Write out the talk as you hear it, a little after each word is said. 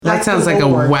That sounds like a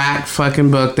whack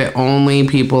fucking book that only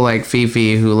people like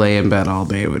Fifi who lay in bed all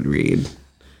day would read.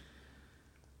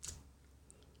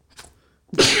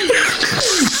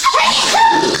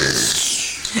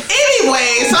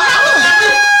 Anyway, so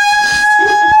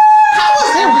how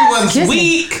was everyone's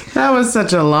week? That was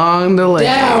such a long delay.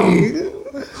 Damn.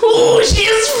 Ooh, she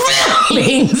is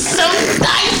feeling some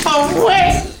type of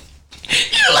way.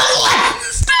 You look like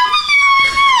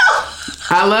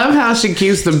I love how she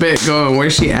keeps the bit going where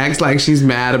she acts like she's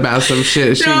mad about some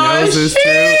shit she knows is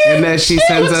true and that she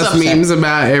sends us memes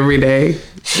about every day.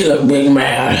 She look big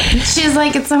mad. She's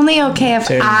like, it's only okay if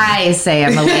I say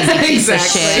I'm a lazy piece of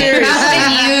shit. Not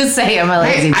that you say I'm a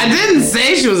lazy piece I didn't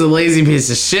say she was a lazy piece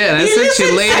of shit. I said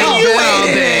she laid in bed all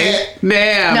day.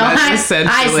 Damn, No, I just said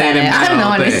she laid in bed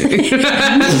all day.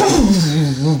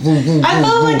 I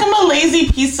feel like I'm a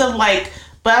lazy piece of like,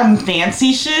 but I'm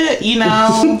fancy shit, you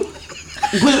know?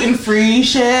 Gluten-free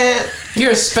shit.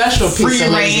 You're a special piece Free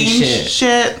of lazy range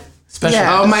shit. Special.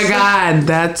 Yeah. Oh my god,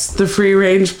 that's the free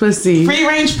range pussy. Free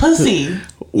range pussy.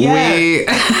 Yeah.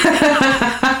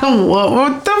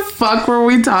 What the fuck were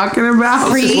we talking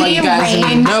about? This is why you guys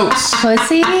need notes.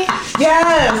 pussy.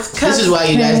 Yes. This is why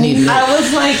you guys need notes. I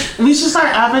was like, we should start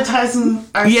advertising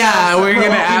ourselves. Yeah, we're gonna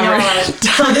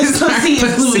advertise. So this pussy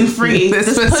is gluten-free.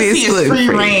 This pussy is free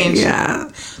range. Yeah.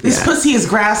 This pussy is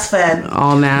grass-fed.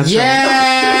 All natural.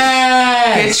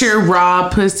 Yes. Get your raw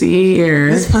pussy here.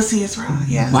 This pussy is raw.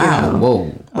 Yeah. Wow.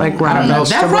 Whoa. Like raw That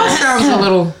vegetables. raw sounds a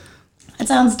little. That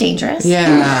sounds dangerous. Yeah.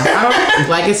 I don't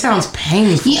like. It sounds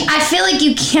painful. I feel like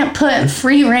you can't put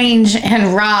free range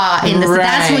and raw in this. Right.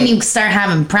 That's when you start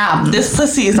having problems. This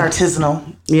pussy is artisanal.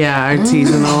 Yeah,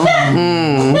 artisanal.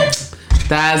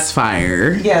 That's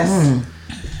fire. Yes.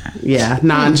 Yeah,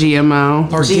 non-GMO.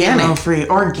 GMO free.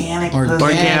 Organic. pussy.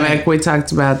 Organic, we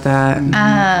talked about that.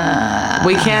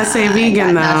 We can't say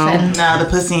vegan though, nothing. No, the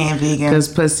pussy ain't vegan. because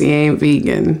pussy ain't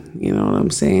vegan. You know what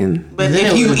I'm saying? But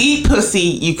if you eat pussy,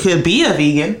 you could be a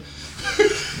vegan.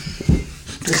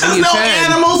 Because You no could.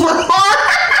 animals were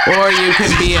harmed. Or you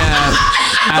could be a vegan.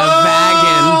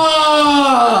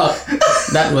 Oh,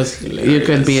 that was hilarious. You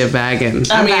could be a vegan.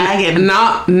 vegan.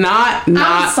 Not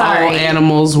all sorry.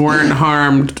 animals weren't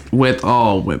harmed with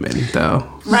all women though.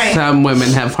 Right. Some women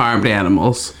have harmed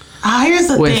animals. Here's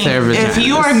the With thing. their If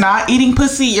you vaginas. are not eating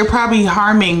pussy, you're probably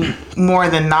harming more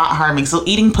than not harming. So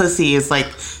eating pussy is like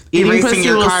Eating erasing pussy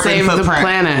your will carbon save footprint. the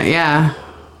planet. Yeah.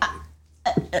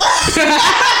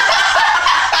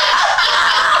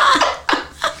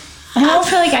 I don't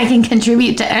feel like I can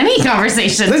contribute to any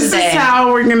conversation This today. is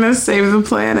how we're gonna save the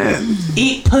planet.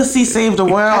 Eat pussy, save the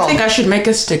world. I think I should make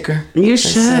a sticker. You that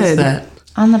says should. that.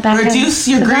 On the back Reduce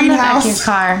of, your on the back of greenhouse. your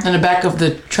car. In the back of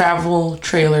the travel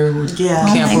trailer with Yeah.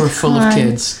 camper my full of God.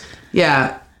 kids.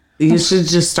 Yeah. You should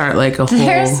just start like a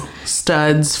There's- whole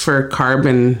studs for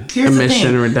carbon Here's the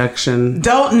emission thing. reduction.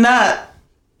 Don't nut.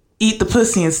 Eat the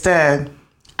pussy instead.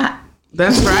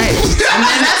 That's right. And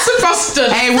that's supposed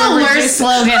to. Hey, The we're worst reducing-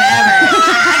 slogan ever. Like,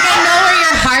 I know where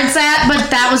your heart's at, but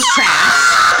that was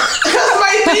trash. Because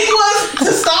my thing was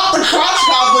to stop the crotch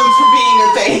goblins from being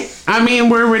a thing. I mean,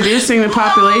 we're reducing the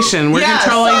population. We're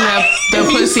controlling the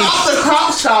if you pussy. stop the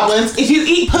crotch goblins, if you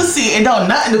eat pussy and don't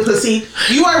nut in the pussy,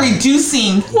 you are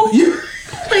reducing.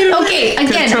 Okay,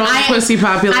 again, Control the pussy I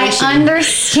population.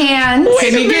 understand.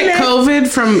 Can you get COVID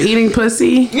from eating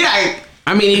pussy? Yeah.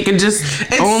 I mean, you can just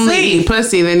only safe. eat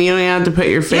pussy. Then you don't have to put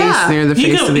your face Yeah. near the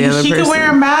face of the other she person. can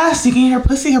wear a mask. You can eat her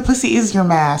pussy. Her pussy is your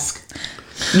mask.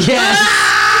 Yes.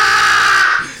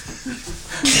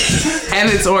 And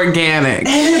it's organic. Organic.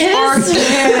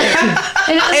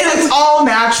 It is- And it's all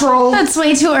natural. That's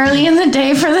way too early in the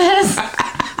day for this.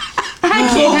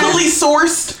 Locally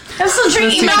sourced. I'm still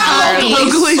drinking my Power, coffee.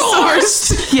 locally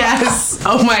sourced. Yes.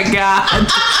 Oh my god.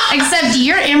 Except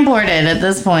you're imported at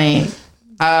this point.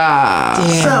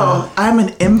 So I'm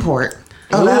an import.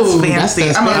 Oh, that's Ooh, fancy.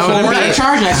 That's I'm a fancy. foreigner. They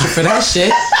charge extra for that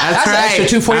shit. That's an right.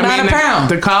 extra $2.49 a pound.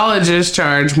 The colleges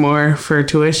charge more for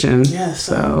tuition. Yes.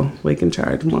 So we can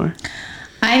charge more.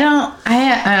 I don't.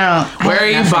 Where are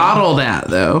you bottled at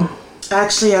though?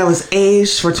 Actually, I was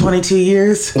aged for 22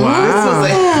 years. Wow.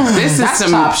 This is That's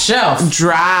some top shelf.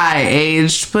 dry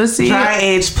aged pussy. Dry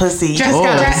aged pussy. Just Oh.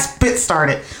 got spit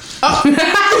started.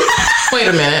 Wait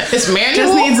a minute. It's manual.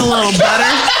 Just needs a little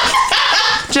butter.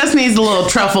 Just needs a little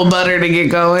truffle butter to get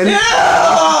going.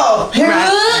 Oh,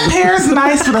 pear's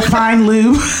nice with a fine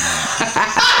lube.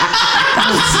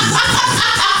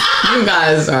 You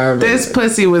guys are. This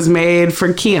pussy was made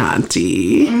for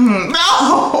Chianti.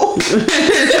 No.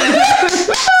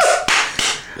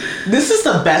 This is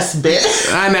the best bit.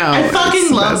 I know. I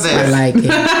fucking love this. I like it.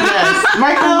 Yes,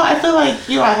 Marco, I feel like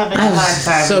you are having a hard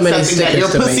time. so many accepting that your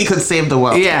stickers to pussy make. could save the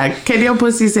world. Yeah, can your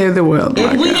pussy save the world?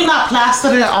 If we Marco? do not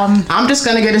plaster it on I'm just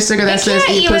gonna get a sticker that says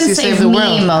Can't "Eat even pussy, save save the me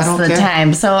world." most I of don't the care.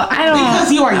 time, so I don't.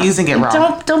 because you are using it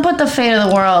wrong. Don't put the fate of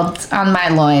the world on my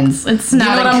loins. It's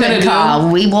not what a I'm good gonna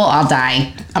call. We will all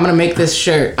die. I'm gonna make this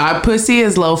shirt. Our pussy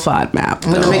is low FODMAP.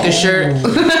 I'm gonna make a shirt.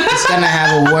 It's gonna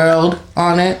have a world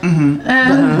on it,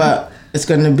 but it's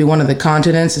gonna be one of the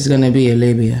continents. It's gonna be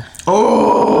Arabia.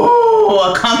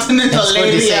 Oh, a continental That's what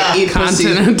they say. labia. Eat pussy.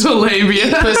 Continental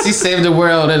labia. Pussy save the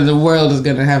world, and the world is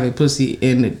gonna have a pussy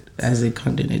in it as a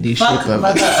continent shape Fuck of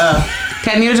Mother it. Earth.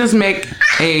 Can you just make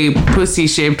a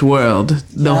pussy-shaped world?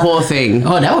 The whole thing.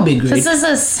 Oh, that would be great. This is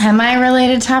a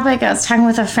semi-related topic. I was talking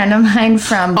with a friend of mine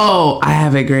from. Oh, I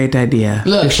have a great idea.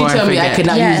 Look, she Before told me I forget.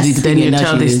 cannot Yes. use the Then thing. you and now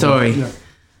tell she the used it. story.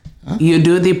 You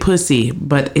do the pussy,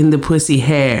 but in the pussy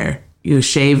hair, you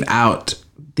shave out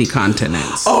the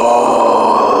continents.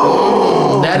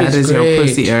 That That is your great.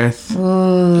 pussy earth.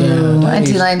 I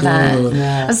do like that.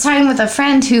 I was talking with a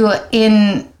friend who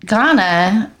in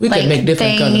Ghana, We could make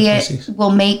different kind of they pussies.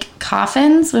 will make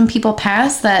coffins when people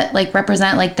pass that like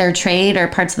represent like their trade or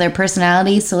parts of their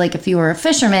personality. So like if you were a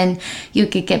fisherman, you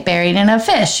could get buried in a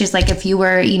fish. She's like, if you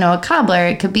were, a cobbler,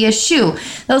 it could be a shoe.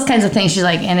 Those kinds of things. She's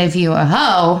like, and if you a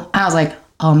hoe, I was like,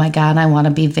 oh my God, I want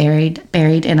to be buried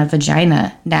in a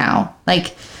vagina now.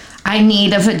 Like, I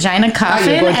need a vagina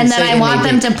coffin, going to and then say I want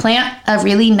them anything. to plant a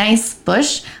really nice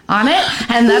bush on it,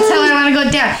 and that's how I want to go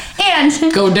down.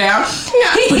 And Go down.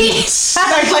 Like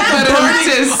the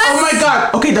burning. Oh my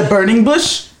god. Okay, the burning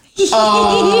bush.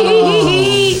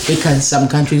 Because some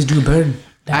countries do burn.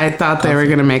 I thought they were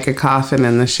going to make a coffin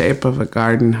in the shape of a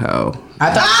garden hoe.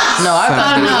 I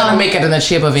thought they were gonna make it in the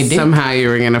shape of a dick. Somehow you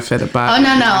were going to fit a oh body. no,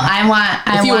 I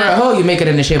If you were a hoe, you make it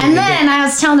in the shape of a And dick. then I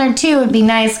was telling her too, it would be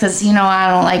nice because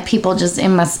I don't like people just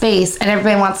in my space, and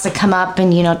everybody wants to come up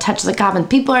and touch the coffin.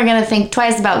 People are gonna think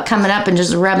twice about coming up and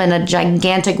just rubbing a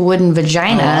gigantic wooden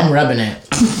vagina. I'm rubbing it.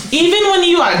 Even when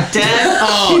you are dead,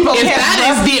 people If can't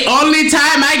that rub- is the only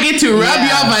time I get to rub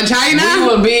your We vagina,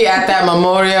 will be at that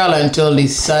memorial until the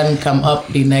sun come up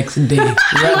the next day,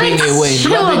 rubbing away,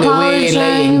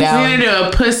 laying we're down. going to do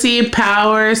a pussy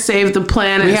power, save the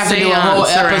planet, We have to do a whole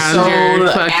seance around your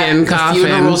episode fucking at the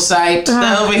funeral coffin. site.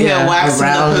 They're over here Yeah, waxing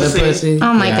Around the the pussy. pussy.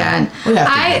 Oh my Yeah. God. We have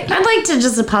to I'd like to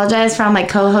just apologize for all my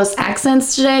co-host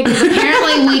accents today because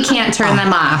apparently we can't turn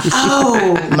them off.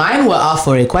 Oh. Mine were off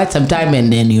for quite some time,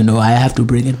 and then I have to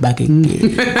bring it back again.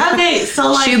 Okay,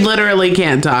 so She literally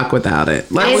can't talk without it.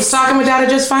 I was talking without it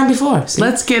just fine before. See?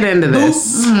 Let's get into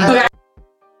this.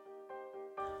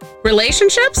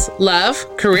 Relationships, love,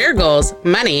 career goals,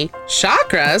 money,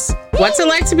 chakras. What's it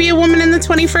like to be a woman in the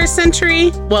 21st century?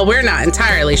 Well, we're not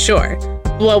entirely sure.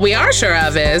 What we are sure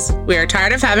of is we are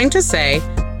tired of having to say,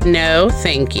 no,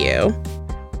 thank you.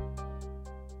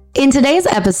 In today's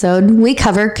episode, we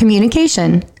cover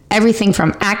communication. Everything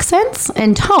from accents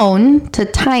and tone to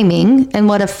timing and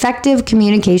what effective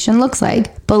communication looks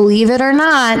like. Believe it or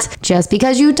not, just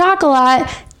because you talk a lot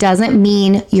doesn't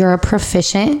mean you're a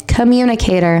proficient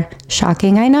communicator.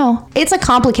 Shocking, I know. It's a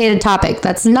complicated topic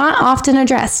that's not often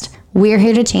addressed. We're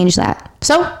here to change that.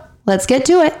 So let's get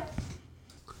to it.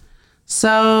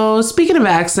 So, speaking of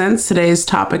accents, today's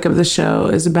topic of the show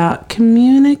is about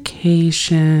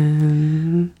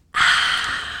communication.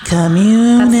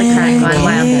 That's the correct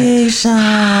one.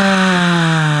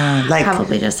 Like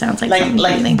Probably just sounds like like something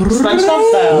like breathing. SpongeBob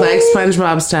style. Like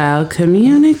SpongeBob style,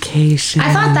 communication.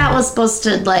 I thought that was supposed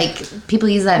to, people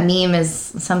use that meme as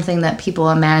something that people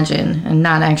imagine and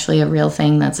not actually a real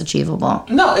thing that's achievable.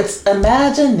 No, it's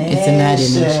imagination. It's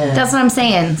imagination. That's what I'm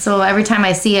saying. So every time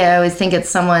I see it, I always think it's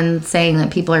someone saying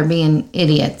that people are being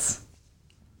idiots.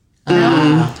 Do you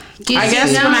I see-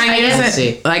 guess no, when I use see.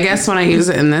 it, when I use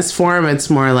it in this form, it's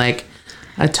more like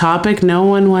a topic no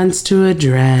one wants to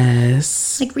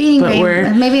address. like reading But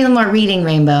rainbow, maybe the more reading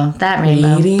rainbow, that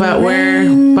rainbow. But we're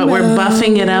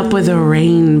buffing it up with a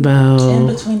rainbow. In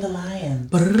between the lions.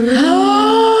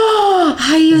 Oh,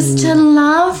 I used to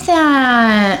love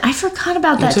that. I forgot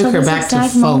about that. took till her this back to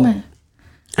exact folk. moment.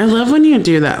 I love when you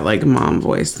do that like mom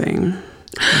voice thing.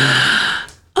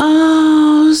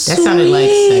 Oh, That sounded like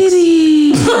sex.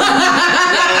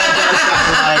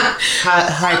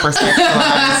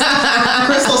 Hypersexualized.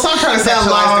 Crystal, stop trying to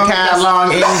sexualize the That cast.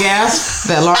 long end gasp.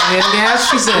 That long end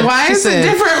gasp. She said. Why she is said, it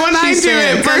different when I she do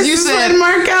said- it 'cause you versus said- when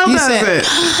Markel you does said- it?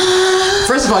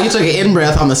 First of all, you took an in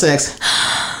breath on the sex.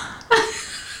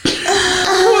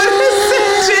 What is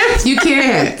it, Jim? You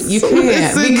can't. can't. You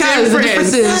can't. Because the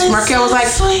difference is, Markel was like,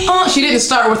 oh, she didn't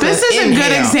start with This is a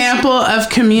good example of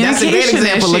communication. That's a great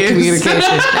example of communication.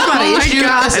 That's not an issue.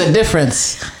 That's a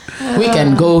difference. We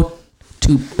can go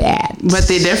to bad. But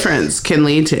the difference can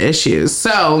lead to issues.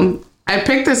 So I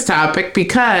picked this topic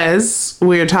because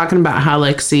we were talking about how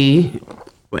Lexi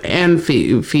and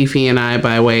Fifi and I,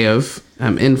 by way of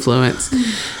influence,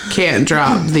 can't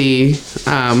drop the,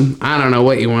 I don't know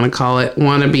what you want to call it,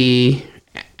 wannabe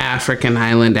African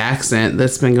island accent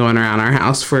that's been going around our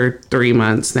house for 3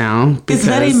 months now. It's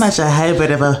very much a hybrid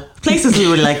of a places we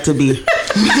would like to be.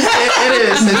 It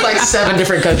is. It's like 7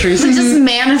 different countries. We're just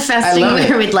manifesting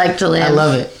where we'd like to live. I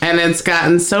love it. And it's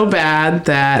gotten so bad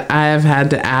that I have had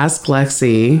to ask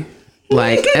Lexi,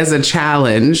 like, as a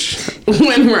challenge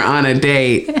when we're on a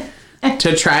date,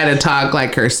 to try to talk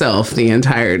like herself the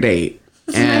entire date.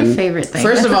 And my favorite thing.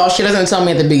 First of all, she doesn't tell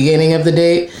me at the beginning of the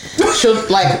date. She'll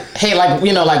like, hey, like,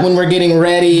 you know, like when we're getting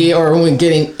ready or when we're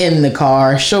getting in the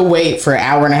car, she'll wait for an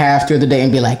hour and a half through the day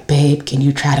and be like, babe, can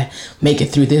you try to make it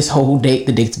through this whole date?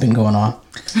 The date's been going on.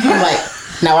 I'm like,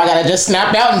 now I gotta just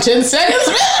snap out in 10 seconds.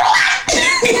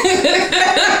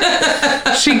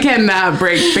 She cannot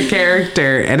break the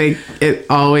character, and it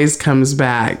always comes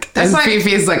back. That's and like,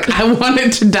 Fifi's like, I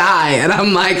wanted to die, and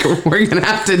I'm like, we're gonna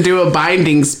have to do a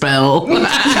binding spell. Like,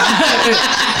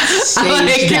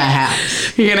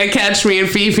 you're gonna catch me and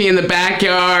Fifi in the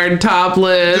backyard,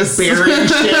 topless, just burying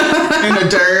shit in the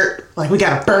dirt. Like, we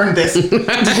gotta burn this. Trying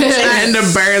to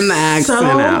burn the accent so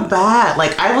out. bad.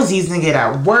 Like, I was using it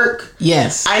at work.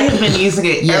 Yes. I have been using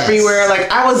it everywhere.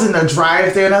 Like, I was in the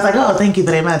drive-thru and I was like, oh, thank you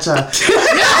very much.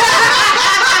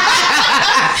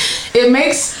 It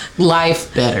makes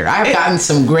life better. I've gotten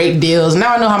some great deals.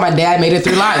 Now I know how my dad made it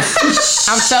through life.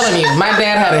 I'm telling you, my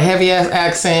dad had a heavy ass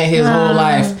accent his whole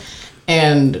life.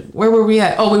 And where were we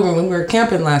at? Oh, we were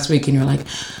camping last week, and you're like,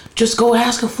 just go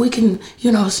ask if we can,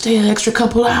 you know, stay an extra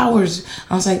couple hours.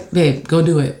 I was like, babe, go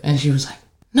do it. And she was like,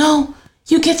 no,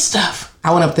 you get stuff.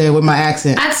 I went up there with my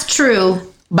accent. That's true.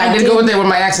 But I did go there with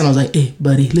my accent. I was like, hey,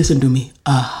 buddy, listen to me.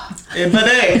 Hey,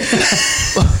 buddy.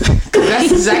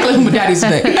 That's exactly what my daddy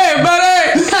said. Hey,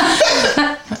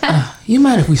 buddy. You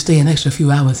mind if we stay an extra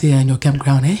few hours here in your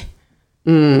campground, eh?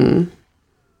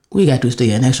 We got to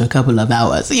stay an extra couple of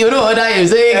hours. You know what I am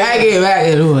saying? I get back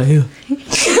over here.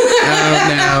 Oh,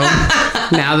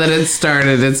 no. Now that it's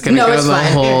started, it's going to go the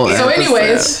whole So episode.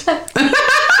 anyways.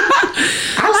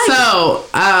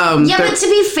 But to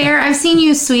be fair, I've seen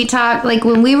you sweet talk, like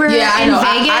when we were in Vegas.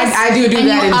 I do and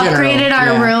that in general. you upgraded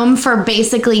our room for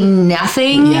basically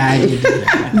nothing. Yeah, I do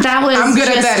that. That was I'm good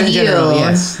just at that in you. general,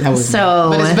 yes. That was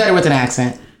so, but it's better with an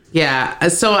accent. Yeah,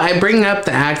 so I bring up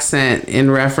the accent in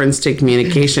reference to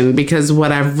communication because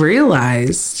what I've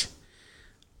realized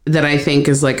that I think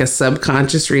is like a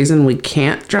subconscious reason we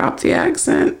can't drop the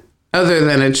accent, other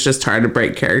than it's just hard to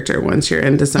break character once you're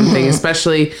into something,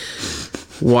 especially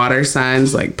water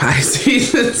signs like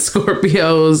Pisces and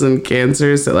Scorpios and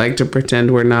Cancers that like to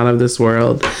pretend we're not of this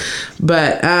world.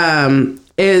 But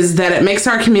is that it makes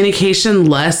our communication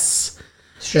less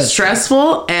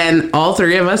stressful, and all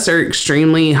 3 of us are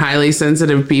extremely highly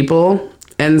sensitive people,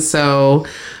 and so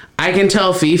I can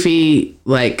tell Fifi,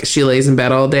 like, she lays in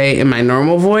bed all day in my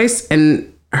normal voice,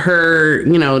 and her,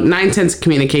 you know, 9/10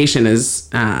 communication is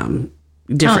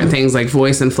different things like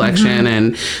voice inflection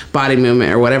and body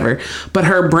movement or whatever, but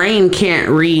her brain can't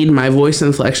read my voice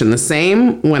inflection the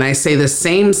same when I say the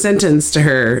same sentence to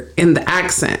her in the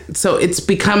accent. So it's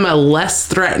become a less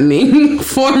threatening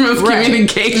form of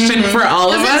communication for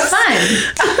all of us.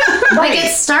 It's fun. Like,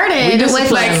 it started with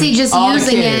Lexi just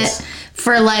using it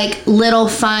for like little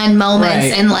fun moments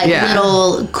and like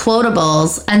little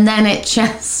quotables, and then it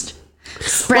just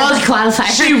spread like wildfire.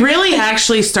 She really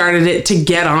actually started it to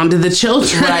get onto the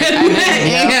children. Right.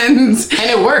 And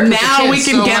it worked. Now we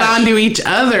can get onto each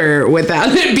other without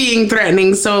it being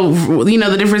threatening. So, you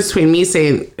know, the difference between me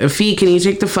saying, Fee, can you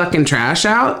take the fucking trash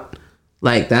out?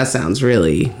 Like, that sounds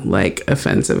really, like,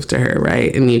 offensive to her,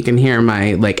 right? And you can hear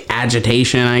my, like,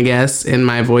 agitation, I guess, in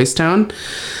my voice tone.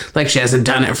 Like, she hasn't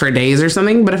done it for days or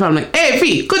something. But if I'm like, hey,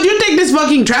 Fee, could you take this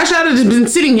fucking trash out? It's been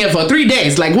sitting here for 3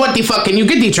 days. Like, what the fuck? Can you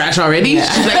get the trash already? Yeah.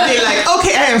 She's like,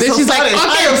 okay, I am so sorry.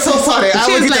 I am so sorry. I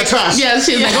will get the trash. Yeah,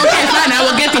 she's like, okay, fine. I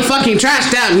will get the fucking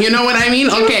trash down. You know what I mean?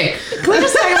 Okay. Can we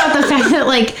just talk about the fact that,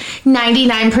 like,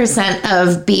 99%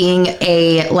 of being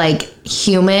a, like,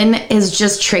 human is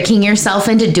just tricking yourself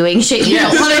into doing shit you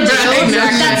don't want to do. Exactly.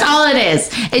 That's all it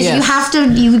is. You have to,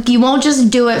 you won't just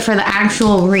do it for the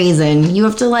actual reason. You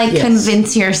have to, like,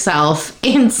 convince yourself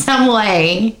in some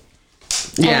way.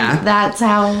 Yeah. And that's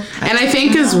how. And I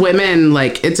think as women,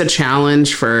 like, it's a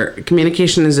challenge for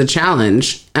communication is a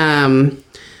challenge.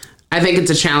 I think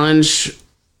it's a challenge.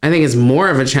 I think it's more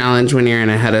of a challenge when you're in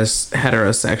a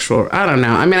heterosexual. I don't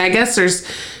know. I mean, I guess there's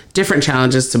different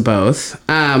challenges to both.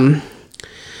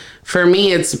 For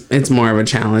me, it's more of a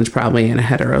challenge probably in a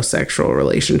heterosexual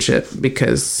relationship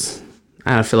because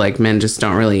I feel like men just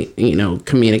don't really,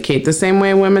 communicate the same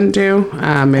way women do.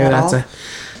 Maybe that's a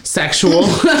sexual,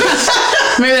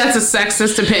 maybe that's a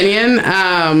sexist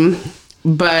opinion.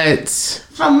 But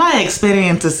from my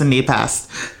experiences in the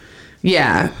past.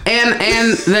 Yeah.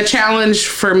 And the challenge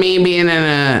for me being in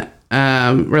a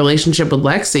relationship with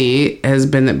Lexi has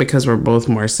been that because we're both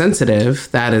more sensitive,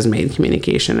 that has made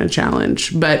communication a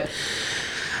challenge. But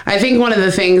I think one of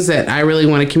the things that I really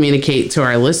want to communicate to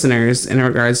our listeners in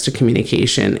regards to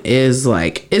communication is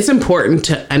like, it's important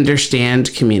to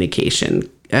understand communication.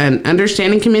 And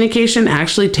understanding communication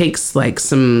actually takes like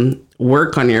some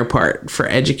work on your part for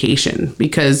education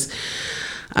because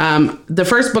the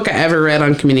first book I ever read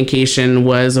on communication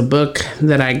was a book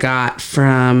that I got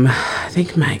from, I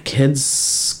think, my kids'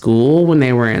 school when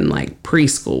they were in like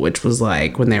preschool, which was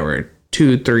like when they were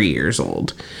 2-3 years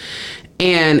old.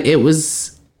 And it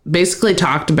was basically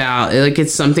talked about, like,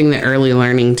 it's something that early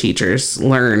learning teachers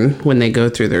learn when they go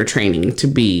through their training to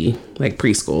be like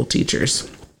preschool teachers.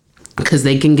 Because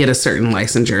they can get a certain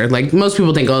licensure. Like most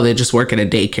people think, oh, they just work at a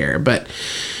daycare. But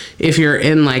if you're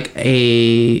in like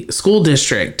a school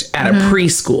district at a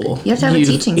preschool, you have to have a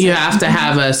teaching. You have to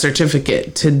have a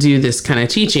certificate to do this kind of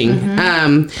teaching.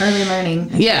 Early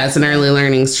learning. Yeah, it's an early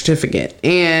learning certificate.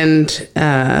 And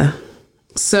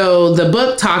so the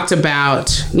book talked about,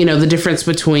 the difference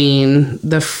between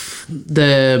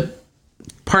the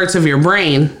parts of your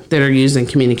brain that are used in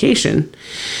communication.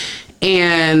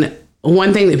 And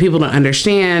one thing that people don't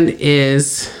understand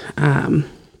is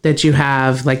that you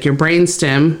have like your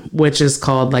brainstem, which is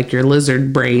called like your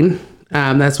lizard brain.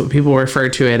 That's what people refer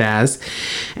to it as.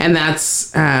 And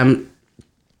that's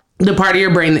the part of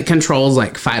your brain that controls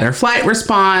like fight or flight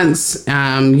response,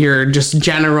 your just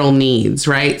general needs,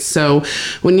 right? So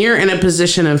when you're in a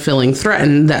position of feeling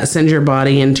threatened, that sends your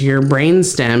body into your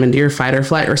brainstem, into your fight or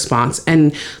flight response.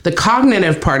 And the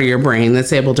cognitive part of your brain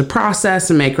that's able to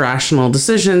process and make rational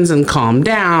decisions and calm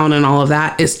down and all of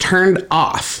that is turned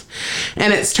off.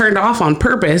 And it's turned off on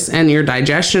purpose, and your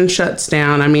digestion shuts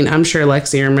down. I mean, I'm sure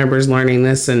Lexi remembers learning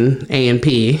this in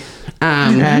A&P.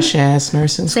 Trash ass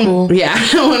nursing school. Yeah,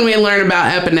 when we learn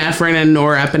about epinephrine and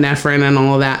norepinephrine and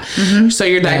all of that. So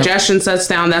your digestion shuts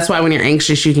down. That's why when you're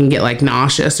anxious, you can get like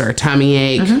nauseous or a tummy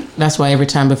ache. That's why every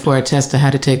time before a test, I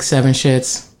had to take 7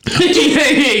 shits.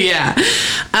 Yeah.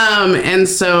 And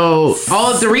so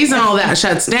the reason all that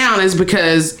shuts down is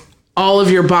because all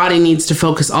of your body needs to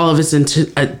focus all of its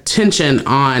attention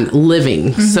on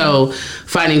living. So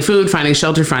finding food, finding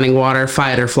shelter, finding water,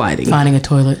 fight or flighting. Finding a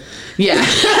toilet. Yeah.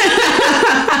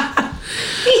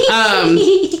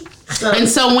 And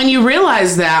so when you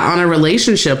realize that on a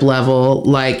relationship level,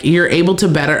 like you're able to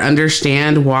better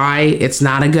understand why it's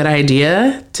not a good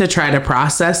idea to try to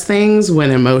process things when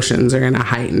emotions are in a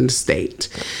heightened state.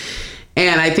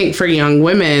 And I think for young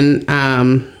women,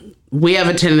 we have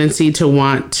a tendency to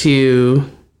want to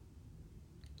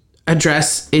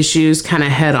address issues kind of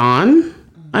head on,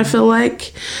 I feel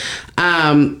like.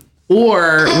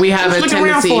 Or we have a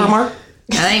tendency...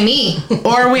 That ain't me.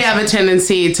 Or we have a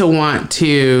tendency to want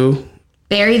to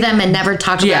bury them and never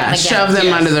talk about them again. Shove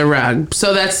them under the rug.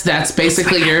 So that's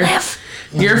basically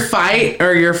your fight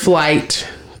or your flight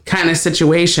kind of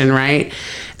situation, right?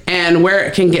 And where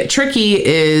it can get tricky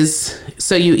is,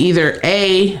 so you either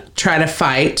A, try to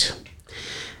fight,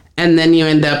 and then you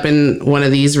end up in one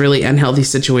of these really unhealthy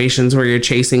situations where you're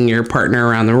chasing your partner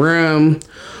around the room,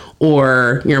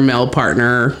 or your male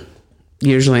partner,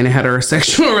 usually in a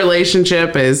heterosexual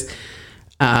relationship, is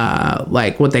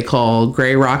like what they call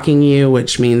gray rocking you,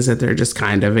 which means that they're just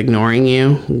kind of ignoring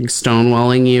you,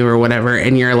 stonewalling you or whatever.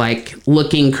 And you're like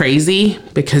looking crazy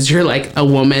because you're like a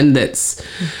woman that's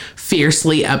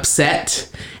fiercely upset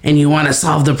and you want to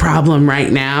solve the problem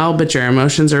right now, but your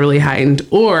emotions are really heightened.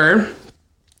 Or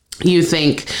you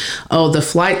think, oh, the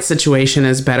flight situation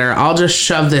is better. I'll just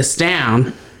shove this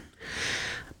down.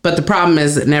 But the problem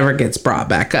is it never gets brought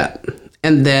back up.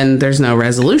 And then there's no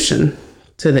resolution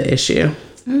to the issue.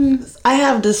 I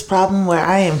have this problem where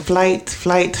I am flight,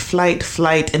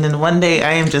 and then one day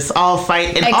I am just all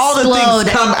fight, and all the things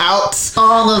come out.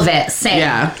 All of it. Same.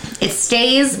 Yeah. It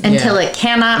stays until it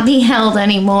cannot be held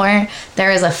anymore. There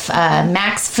is a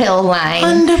max fill line.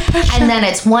 Under pressure. And then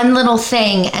it's one little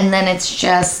thing, and then it's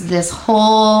just this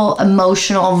whole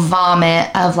emotional vomit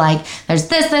of like, there's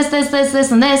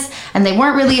this, and this, and they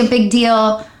weren't really a big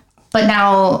deal, but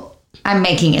now I'm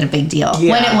making it a big deal.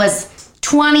 Yeah. When it was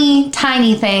 20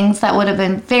 tiny things that would have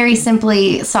been very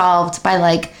simply solved by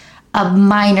like a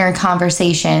minor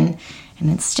conversation. And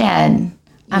instead,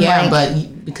 I'm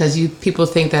but because people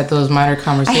think that those minor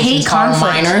conversations are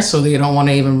minor, so they don't want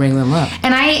to even bring them up.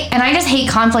 And I just hate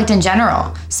conflict in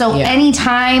general. So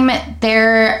anytime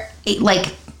they're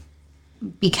like,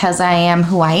 because I am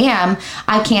who I am,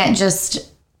 I can't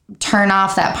just turn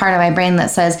off that part of my brain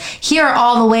that says, here are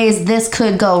all the ways this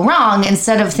could go wrong,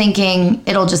 instead of thinking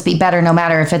it'll just be better no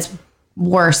matter if it's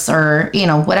worse or,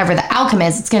 whatever the outcome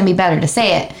is, it's going to be better to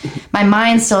say it. My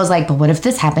mind still is like, but what if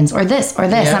this happens or this or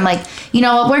this? Yep. I'm like, you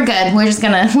know what, we're good. We're just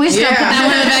gonna put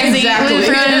that one in the backseat. We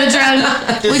throw it in the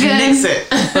trunk. Just mix it.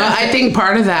 Well, I think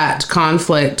part of that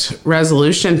conflict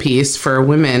resolution piece for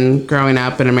women growing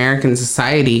up in American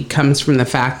society comes from the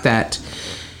fact that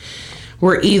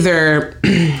we're either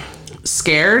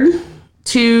scared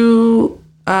to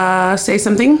say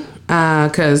something,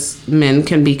 because men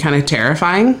can be kind of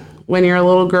terrifying when you're a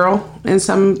little girl in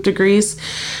some degrees.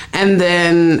 And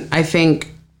then I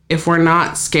think if we're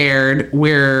not scared,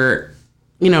 we're,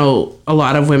 a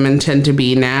lot of women tend to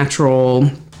be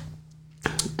natural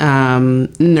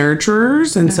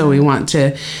nurturers. And so we want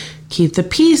to keep the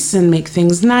peace and make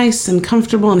things nice and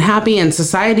comfortable and happy. And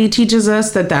society teaches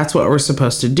us that that's what we're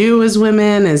supposed to do as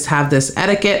women, is have this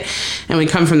etiquette. And we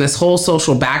come from this whole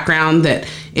social background that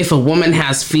if a woman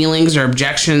has feelings or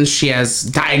objections, she has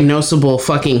diagnosable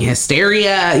fucking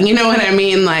hysteria. You know what I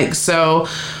mean? Like, so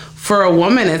for a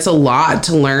woman, it's a lot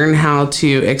to learn how to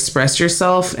express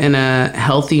yourself in a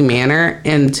healthy manner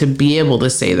and to be able to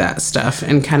say that stuff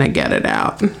and kind of get it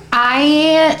out.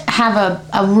 I have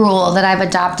a rule that I've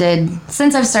adopted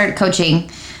since I've started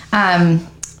coaching.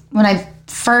 When I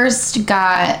first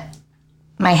got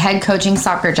my head coaching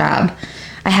soccer job,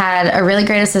 I had a really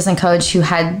great assistant coach who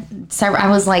had several. I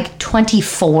was like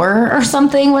 24 or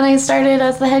something when I started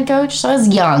as the head coach, so I was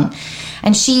young.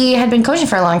 And she had been coaching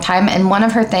for a long time, and one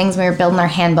of her things when we were building our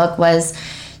handbook was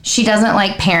she doesn't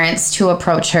like parents to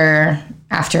approach her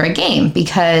after a game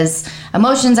because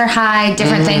emotions are high,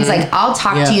 different things. Like, I'll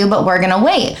talk to you, but we're going to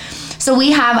wait. So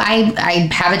I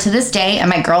have it to this day, and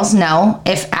my girls know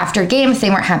if after a game, if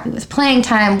they weren't happy with playing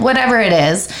time, whatever it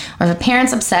is, or if a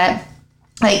parent's upset,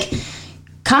 like,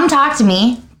 come talk to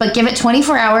me, but give it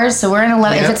 24 hours. So we're in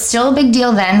 11. Yep. If it's still a big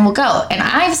deal, then we'll go. And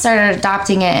I've started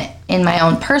adopting it in my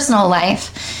own personal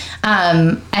life.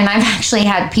 And I've actually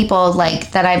had people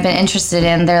like that I've been interested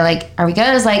in. They're like, are we good?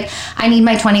 I was like, I need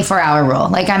my 24-hour rule.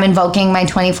 Like, I'm invoking my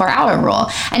 24-hour rule.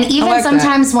 And even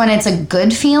sometimes when it's a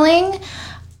good feeling,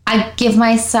 I give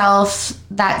myself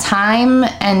that time.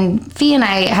 And Fee and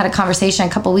I had a conversation a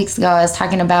couple weeks ago. I was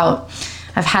talking about,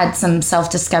 I've had some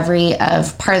self-discovery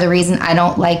of part of the reason I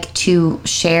don't like to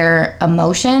share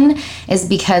emotion is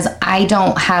because I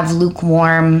don't have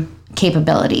lukewarm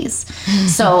capabilities.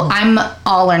 So I'm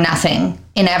all or nothing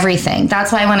in everything.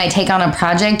 That's why when I take on a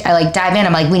project, I like dive in.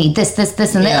 I'm like, we need this, and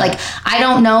this. Like, I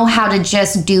don't know how to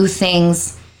just do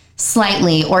things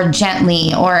slightly or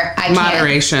gently, or I can't.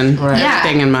 Moderation. Right.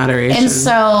 Everything in moderation. And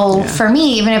so for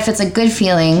me, even if it's a good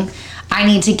feeling, I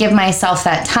need to give myself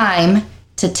that time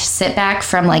to sit back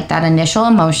from like that initial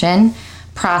emotion,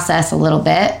 process a little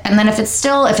bit. And then if it's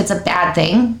a bad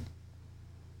thing,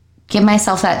 give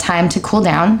myself that time to cool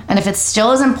down. And if it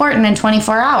still is important in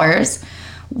 24 hours,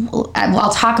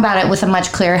 I'll talk about it with a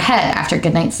much clearer head after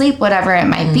good night's sleep, whatever it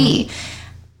might be.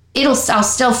 I'll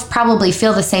still probably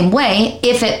feel the same way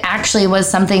if it actually was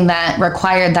something that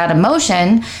required that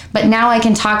emotion, but now I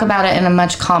can talk about it in a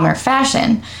much calmer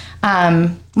fashion,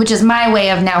 which is my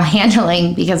way of now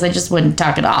handling, because I just wouldn't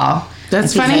talk at all.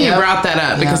 That's funny you brought that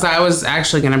up, because I was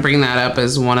actually going to bring that up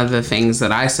as one of the things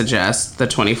that I suggest, the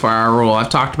 24-hour rule. I've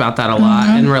talked about that a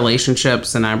lot in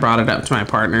relationships, and I brought it up to my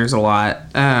partners a lot.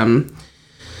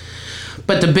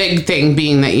 But the big thing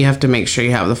being that you have to make sure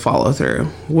you have the follow through,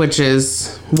 which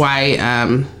is why,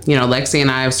 Lexi and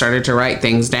I have started to write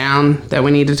things down that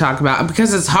we need to talk about,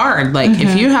 because it's hard. Like,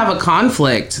 if you have a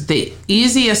conflict, the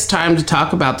easiest time to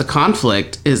talk about the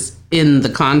conflict is in the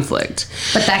conflict.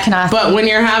 But that can often. But when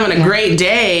you're having a great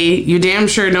day, you damn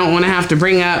sure don't want to have to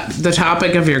bring up the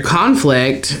topic of your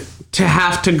conflict to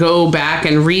have to go back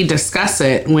and rediscuss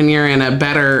it when you're in a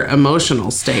better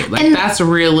emotional state. Like, that's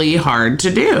really hard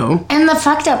to do. And the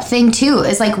fucked up thing too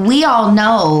is, like, we all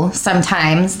know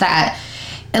sometimes that,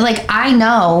 like, I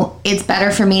know it's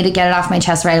better for me to get it off my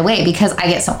chest right away, because I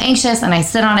get so anxious and I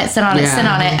sit on it,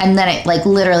 and then it like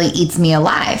literally eats me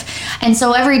alive. And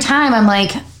so every time I'm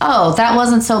like, oh, that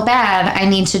wasn't so bad. I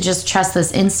need to just trust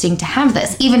this instinct to have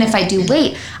this. Even if I do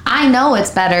wait, I know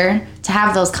it's better to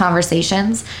have those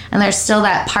conversations. And there's still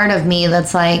that part of me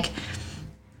that's like,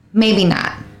 maybe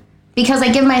not. because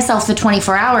I give myself the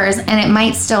 24 hours and it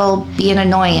might still be an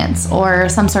annoyance or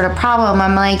some sort of problem.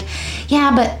 I'm like,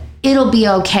 yeah, but it'll be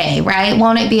okay, right?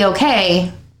 Won't it be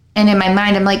okay? And in my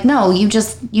mind, I'm like, no, you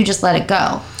just let it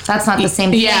go. That's not the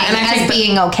same thing and I think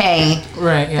being okay.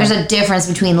 Right. Yeah. There's a difference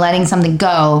between letting something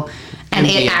go and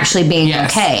it actually being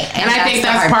okay. And I think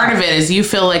that's part of it is you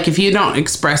feel like if you don't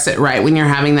express it right when you're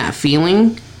having that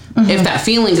feeling, if that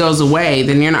feeling goes away,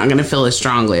 then you're not going to feel as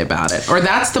strongly about it. Or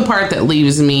that's the part that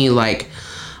leaves me like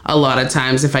a lot of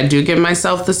times if I do give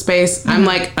myself the space, I'm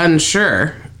like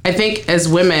unsure. I think as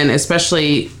women,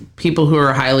 especially people who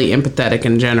are highly empathetic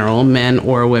in general, men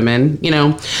or women, you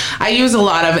know, I use a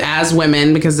lot of as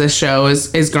women because this show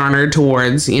is garnered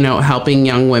towards, you know, helping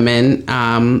young women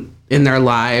in their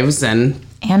lives and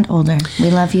older.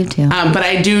 We love you too. But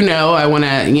I do know I want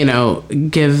to, you know,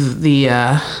 give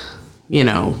the, you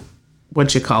know,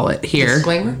 what you call it here.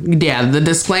 Disclaimer? Yeah, the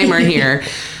disclaimer here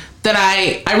that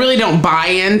I really don't buy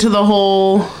into the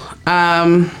whole,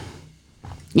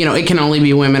 you know, it can only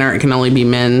be women or it can only be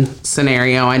men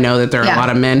scenario. I know that there are a lot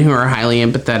of men who are highly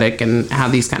empathetic and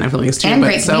have these kind of feelings too. And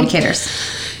great communicators.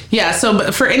 Yeah, so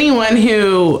but for anyone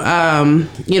who,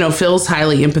 you know, feels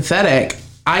highly empathetic,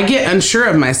 I get unsure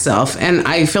of myself. And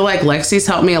I feel like Lexi's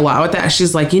helped me a lot with that.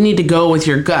 She's like, you need to go with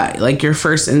your gut, like your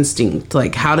first instinct.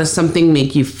 Like, how does something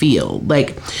make you feel?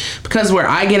 Like, because where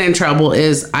I get in trouble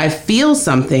is I feel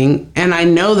something and I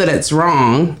know that it's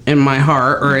wrong in my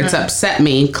heart or it's upset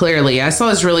me clearly. I saw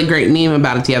this really great meme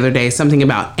about it the other day. Something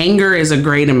about anger is a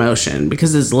great emotion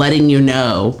because it's letting you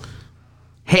know,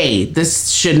 hey,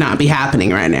 this should not be happening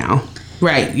right now.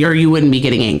 Right. Or you wouldn't be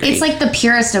getting angry. It's like the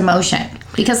purest emotion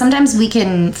because sometimes we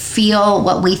can feel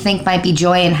what we think might be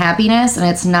joy and happiness and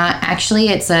it's not actually,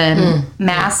 it's a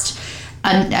masked,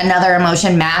 another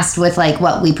emotion masked with like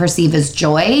what we perceive as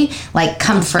joy, like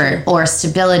comfort or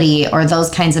stability or those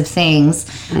kinds of things,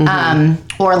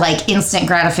 or like instant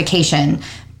gratification.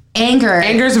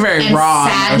 Anger's very raw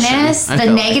sadness, emotion,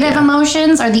 the negative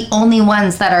emotions are the only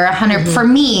ones that are 100 for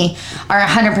me are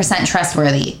 100%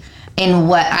 trustworthy in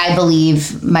what I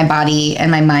believe my body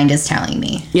and my mind is telling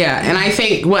me. Yeah, and I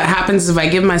think what happens if I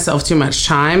give myself too much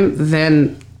time,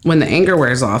 then when the anger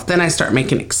wears off, then I start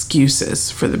making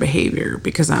excuses for the behavior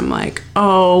because I'm like,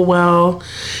 oh, well,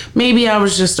 maybe I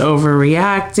was just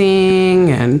overreacting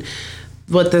and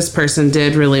what this person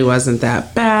did really wasn't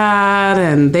that bad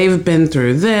and they've been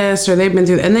through this or they've been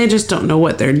through and they just don't know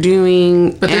what they're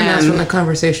doing. But then that's when the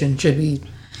conversation should be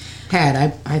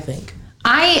had, I think.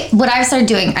 What I've started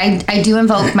doing, I do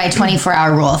invoke my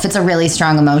 24-hour rule if it's a really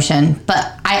strong emotion.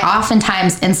 But I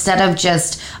oftentimes, instead of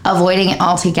just avoiding it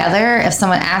altogether, if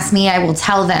someone asks me, I will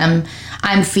tell them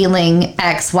I'm feeling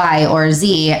X, Y, or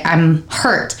Z. I'm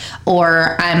hurt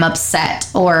or I'm upset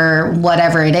or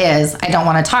whatever it is. I don't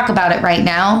want to talk about it right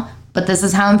now, but this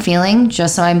is how I'm feeling,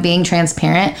 just so I'm being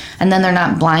transparent. And then they're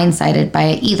not blindsided by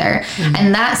it either.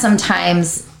 And that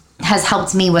sometimes has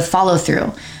helped me with follow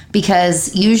through.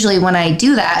 Because usually when I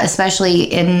do that, especially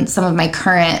in some of my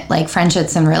current like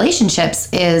friendships and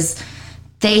relationships, is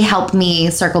they help me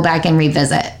circle back and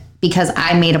revisit because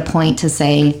I made a point to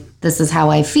say, this is how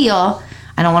I feel.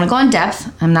 I don't want to go in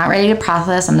depth. I'm not ready to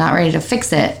process. I'm not ready to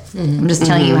fix it. I'm just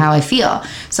telling you how I feel.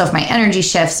 So if my energy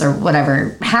shifts or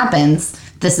whatever happens,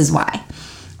 this is why.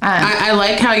 I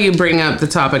like how you bring up the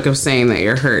topic of saying that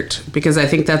you're hurt because I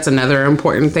think that's another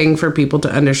important thing for people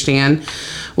to understand.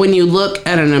 When you look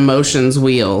at an emotions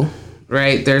wheel,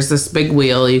 right, there's this big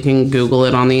wheel. You can Google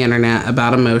it on the internet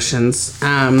about emotions.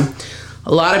 A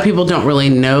lot of people don't really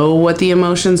know what the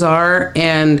emotions are,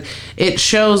 and it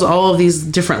shows all of these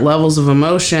different levels of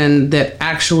emotion that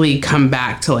actually come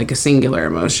back to like a singular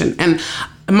emotion. And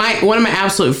one of my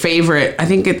absolute favorite, I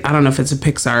don't know if it's a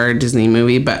Pixar or Disney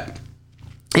movie, but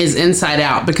is Inside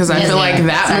Out because I feel like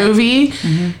that movie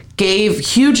gave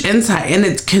huge insight and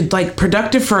it could like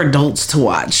productive for adults to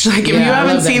watch. Like if you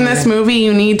haven't seen this movie,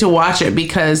 you need to watch it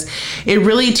because it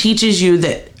really teaches you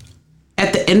that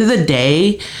at the end of the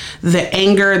day, the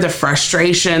anger, the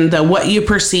frustration, the what you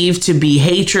perceive to be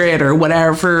hatred or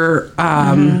whatever,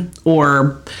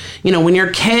 or, you know, when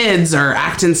your kids are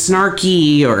acting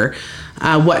snarky or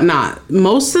whatnot,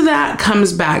 most of that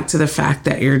comes back to the fact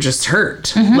that you're just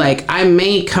hurt. Like I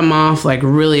may come off like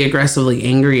really aggressively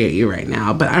angry at you right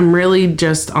now, but I'm really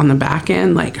just on the back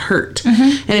end like hurt.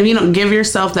 And if you don't give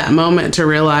yourself that moment to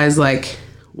realize like,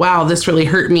 wow, this really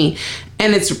hurt me.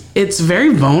 And it's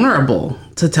very vulnerable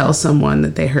to tell someone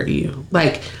that they hurt you.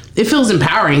 Like it feels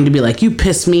empowering to be like, you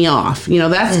pissed me off. You know,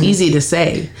 that's easy to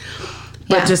say.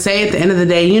 But to say at the end of the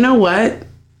day, you know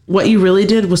what you really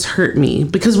did was hurt me,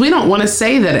 because we don't want to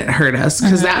say that it hurt us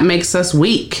because that makes us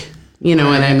weak. You know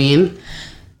what I mean?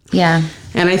 Yeah.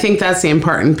 And I think that's the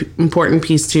important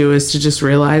piece too, is to just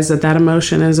realize that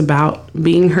emotion is about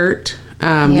being hurt.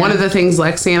 One of the things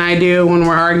Lexi and I do when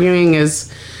we're arguing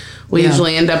is we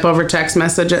usually end up over text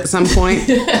message at some point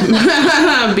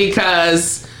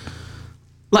because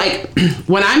like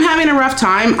when I'm having a rough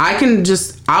time,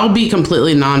 I'll be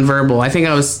completely nonverbal. I think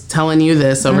I was telling you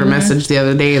this over message the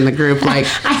other day in the group. Like,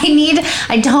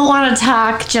 I don't want to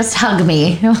talk, just hug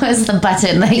me. It was the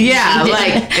button. Like,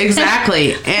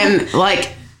 exactly. And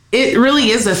like, it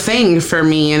really is a thing for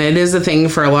me. And it is a thing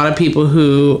for a lot of people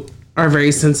who are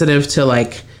very sensitive to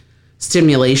like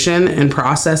stimulation and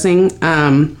processing,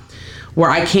 where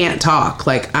I can't talk.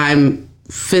 Like, I'm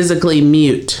physically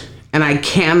mute. And I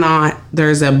cannot,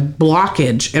 there's a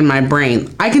blockage in my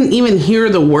brain. I can even hear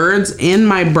the words in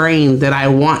my brain that I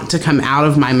want to come out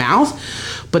of my mouth,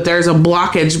 but there's a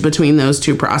blockage between those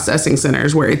two processing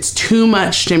centers where it's too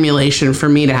much stimulation for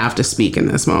me to have to speak in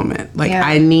this moment. Like,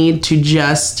 I need to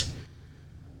just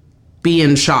be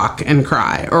in shock and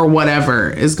cry or whatever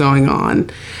is going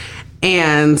on.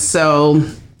 And so,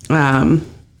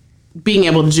 being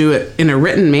able to do it in a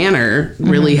written manner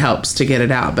really helps to get it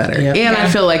out better. Yep. And I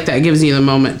feel like that gives you the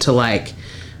moment to like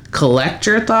collect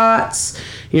your thoughts.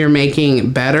 You're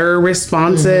making better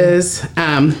responses.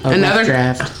 Another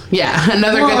draft.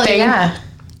 Another good thing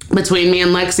between me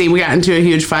and Lexi, we got into a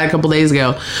huge fight a couple days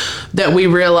ago that we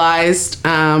realized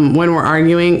when we're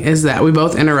arguing is that we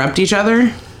both interrupt each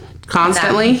other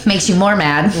constantly. That makes you more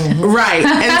mad. Right.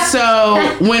 And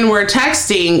so when we're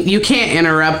texting, you can't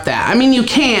interrupt that. I mean, you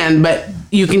can, but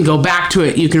you can go back to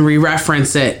it. You can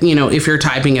re-reference it. You know, if you're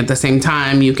typing at the same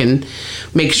time, you can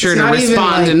make sure to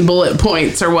respond in bullet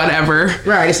points or whatever.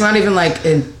 Right. It's not even like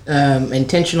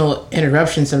intentional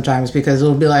interruption sometimes, because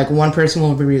it'll be like one person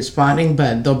will be responding,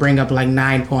 but they'll bring up like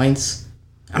 9 points.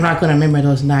 I'm not going to remember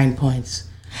those 9 points.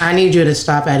 I need you to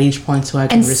stop at each point so I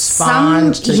can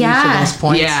respond to each of those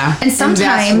points. Yeah. And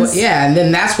sometimes... and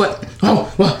then that's what...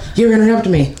 Oh, well, you're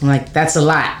interrupting me. I'm like, that's a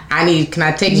lot. Can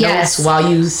I take notes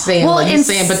while you saying what you're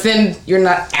saying? But then you're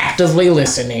not actively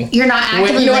listening. You're not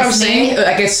actively listening. You know what I'm saying?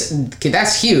 Like,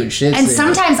 that's huge. And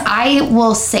sometimes I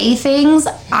will say things.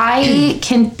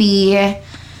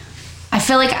 I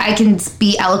feel like I can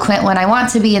be eloquent when I want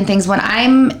to be and things when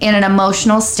I'm in an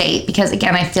emotional state, because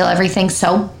again, I feel everything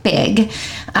so big.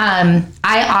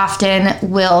 I often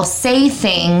will say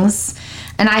things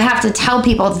and I have to tell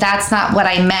people that's not what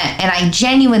I meant. And I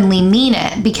genuinely mean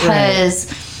it, because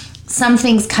some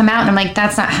things come out and I'm like,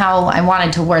 that's not how I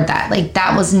wanted to word that. Like,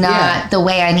 that was not the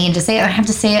way I needed to say it. And I have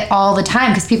to say it all the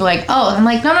time because people are like, oh, I'm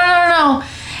like, no.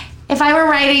 If I were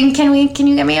writing, can you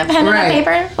get me a pen and a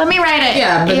paper? Let me write it.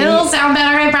 Yeah, but it'll sound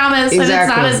better, I promise. Exactly. And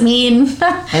it's not as mean.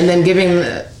 And then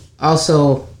giving,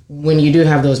 also, when you do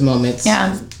have those moments,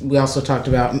 we also talked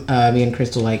about, me and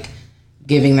Crystal, like,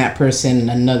 giving that person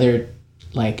another,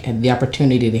 like, the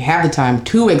opportunity to have the time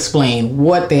to explain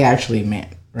what they actually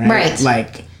meant, right?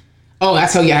 Like, oh,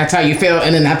 that's how you feel,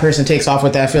 and then that person takes off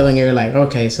with that feeling, and you're like,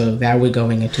 okay, so now we're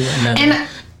going into another. And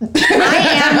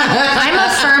I'm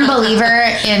a firm believer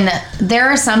in, there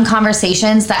are some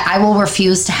conversations that I will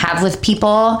refuse to have with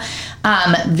people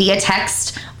via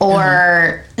text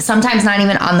or sometimes not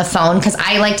even on the phone, because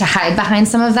I like to hide behind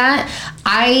some of that.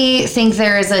 I think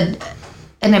there is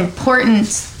an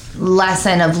important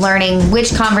lesson of learning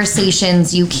which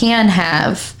conversations you can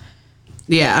have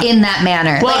in that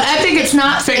manner. Well, like, I think it's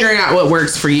not figuring out what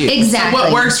works for you. Exactly. So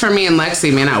what works for me and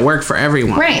Lexi may not work for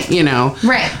everyone. Right. You know?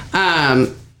 Right.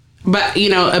 But, you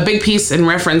know, a big piece in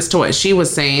reference to what she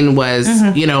was saying was,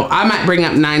 you know, I might bring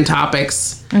up 9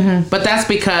 topics, but that's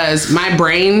because my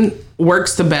brain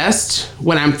works the best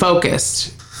when I'm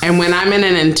focused. And when I'm in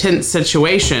an intense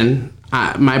situation,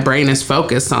 my brain is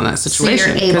focused on that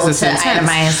situation because it's intense.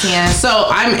 Itemize, So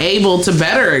I'm able to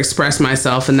better express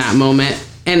myself in that moment.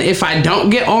 And if I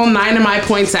don't get all 9 of my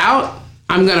points out,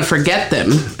 I'm going to forget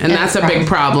them. And that's a big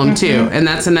problem too. And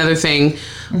that's another thing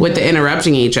with the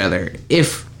interrupting each other.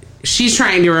 If she's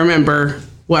trying to remember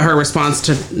what her response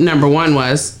to number 1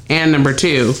 was and number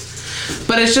 2.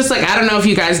 But it's just like, I don't know if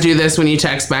you guys do this when you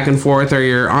text back and forth or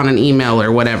you're on an email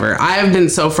or whatever. I have been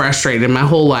so frustrated my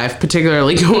whole life,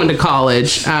 particularly going to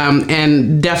college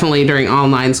and definitely during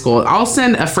online school. I'll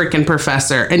send a freaking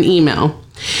professor an email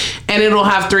and it'll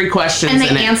have 3 questions and in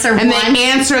it. And they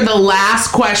answer the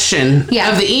last question of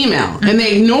the email and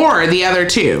they ignore the other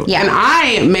 2. And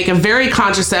I make a very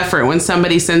conscious effort when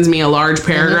somebody sends me a large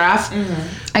paragraph.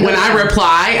 When I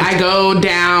reply, I go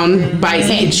down by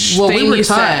each thing you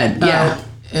said.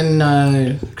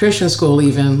 in Christian school,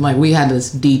 even, like, we had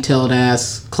this detailed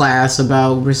ass class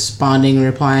about responding and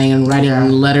replying and writing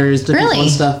letters to people and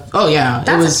stuff. Oh yeah,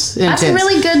 it was intense. That's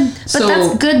really good, but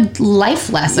that's good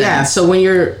life lessons. Yeah,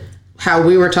 so how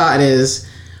we were taught is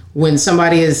when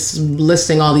somebody is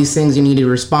listing all these things you need to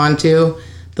respond to,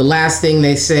 the last thing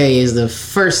they say is the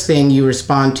first thing you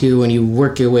respond to, and you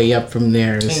work your way up from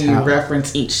there. And you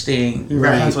reference each thing. You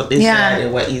reference what they said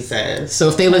and what he says. So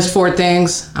if they list 4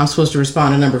 things, I'm supposed to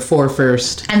respond to number 4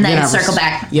 first. And then circle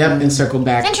back. Yep, and circle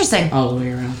back. Interesting. All the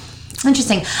way around.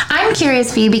 Interesting. I'm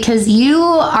curious, Fee, because you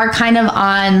are kind of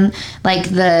on like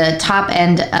the top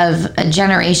end of a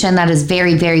generation that is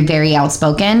very, very, very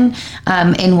outspoken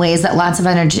in ways that lots of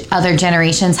other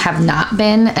generations have not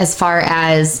been, as far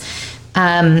as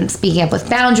speaking up with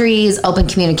boundaries, open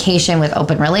communication with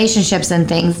open relationships and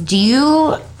things. Do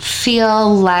you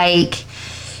feel like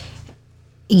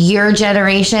your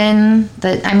generation,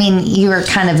 you were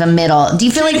kind of a middle. Do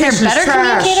you feel like they're better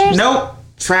communicators? Nope.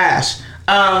 Trash.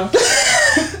 And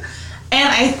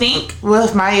I think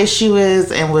what my issue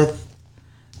is, and with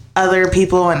other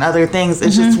people and other things,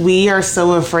 it's just we are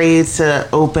so afraid to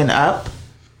open up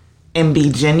and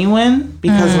be genuine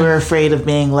because we're afraid of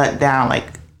being let down. Like,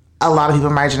 a lot of people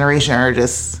in my generation are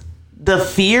just the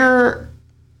fear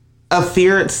of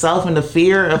fear itself, and the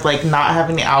fear of like not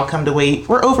having the outcome the way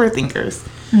we're overthinkers.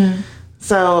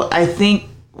 So I think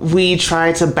we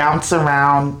try to bounce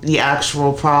around the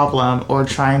actual problem or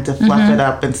trying to fluff it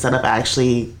up instead of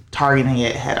actually targeting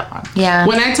it head on. Yeah.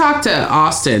 When I talk to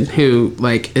Austin, who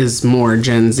like is more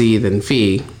Gen Z than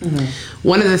Fee,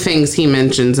 one of the things he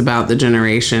mentions about the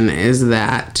generation is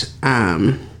that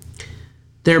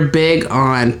they're big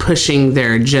on pushing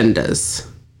their agendas.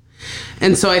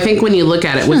 And so I think when you look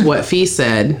at it with what Fee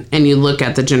said and you look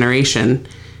at the generation,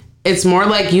 it's more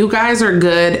like you guys are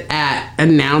good at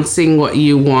announcing what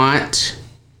you want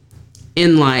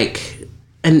in like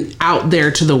an out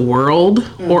there to the world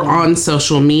or on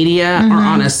social media or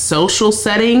on a social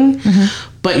setting,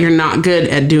 but you're not good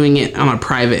at doing it on a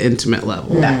private, intimate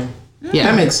level. Yeah.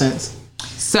 That makes sense.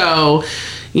 So,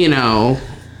 they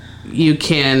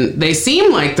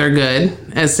seem like they're good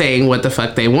at saying what the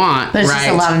fuck they want, but it's right?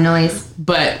 just a lot of noise.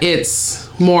 But it's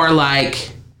more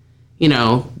like,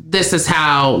 this is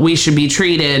how we should be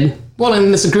treated. Well,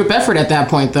 and it's a group effort at that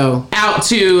point, though. Out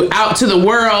to the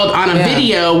world on a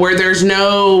video where there's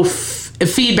no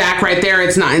feedback right there.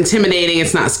 It's not intimidating.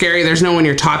 It's not scary. There's no one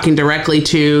you're talking directly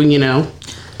to,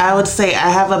 I would say I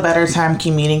have a better time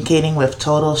communicating with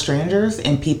total strangers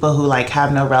and people who like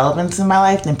have no relevance in my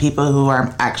life than people who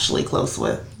I'm actually close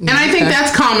with. And I think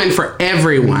that's common for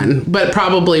everyone, but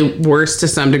probably worse to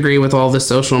some degree with all the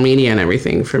social media and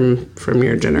everything from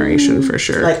your generation, for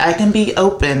sure. Like, I can be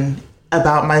open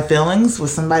about my feelings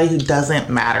with somebody who doesn't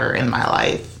matter in my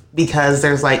life because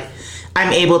there's like,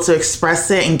 I'm able to express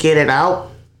it and get it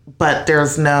out, but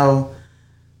there's no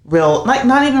real, like,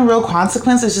 not even real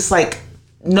consequence. It's just like,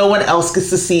 no one else gets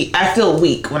to see. I feel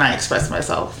weak when I express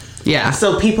myself. Yeah.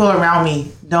 So people around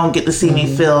me don't get to see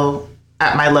me feel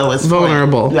at my lowest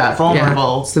vulnerable. Point. Yeah,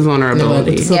 vulnerable. Yeah, it's the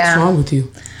vulnerability. What's wrong with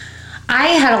you? I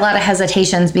had a lot of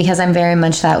hesitations because I'm very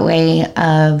much that way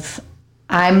of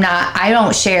I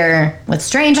don't share with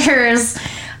strangers.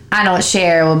 I don't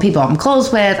share with people I'm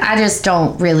close with. I just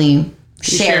don't really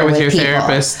share with your people.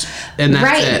 Therapist, and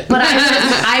that's it. But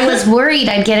I was worried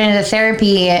I'd get into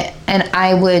therapy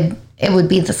and it would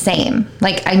be the same.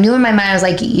 Like, I knew in my mind, I was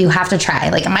like, you have to try.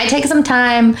 Like, it might take some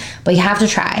time, but you have to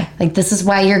try. Like, this is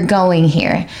why you're going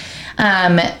here.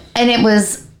 And it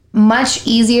was much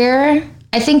easier.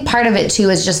 I think part of it,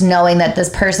 too, is just knowing that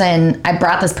I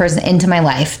brought this person into my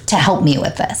life to help me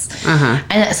with this.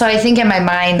 And so I think in my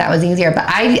mind, that was easier. But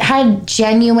I had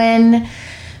genuine,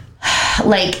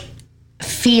 like,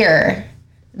 fear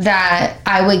that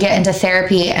I would get into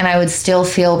therapy and I would still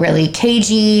feel really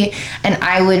cagey, and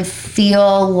I would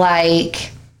feel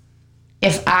like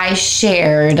if I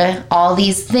shared all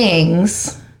these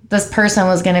things, this person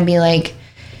was going to be like,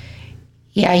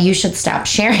 yeah, you should stop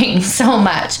sharing so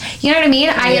much. You know what I mean?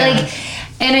 I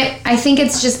think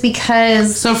it's just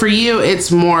because. So for you,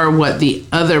 it's more what the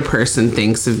other person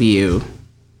thinks of you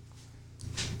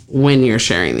when you're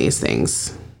sharing these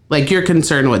things. Like, you're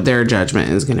concerned what their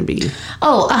judgment is going to be.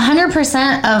 Oh,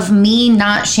 100% of me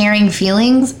not sharing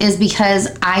feelings is because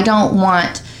I don't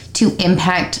want to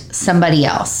impact somebody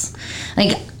else.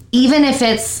 Like, even if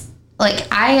it's, like,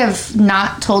 I have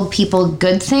not told people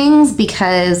good things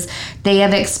because they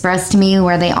have expressed to me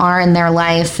where they are in their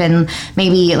life. And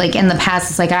maybe, like, in the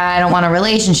past, it's like, I don't want a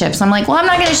relationship. So I'm like, well, I'm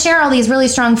not going to share all these really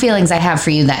strong feelings I have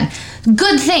for you then.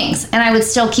 good things, and I would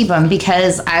still keep them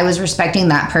because I was respecting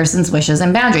that person's wishes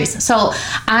and boundaries. So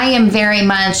I am very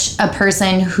much a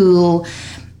person who,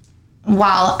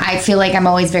 while I feel like I'm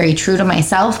always very true to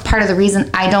myself, part of the reason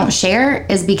I don't share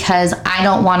is because I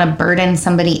don't want to burden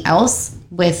somebody else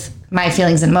with my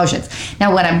feelings and emotions.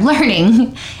 Now, what I'm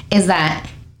learning is that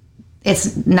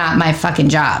it's not my fucking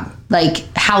job. Like,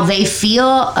 how they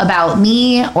feel about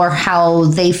me or how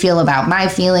they feel about my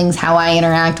feelings, how I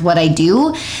interact, what I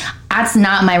do, that's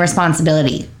not my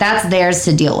responsibility. That's theirs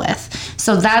to deal with.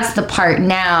 So that's the part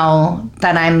now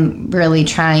that I'm really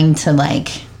trying to, like,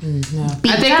 be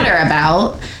better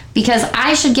about, because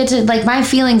I should get to, like, my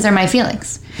feelings are my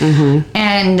feelings.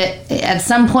 And at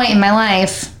some point in my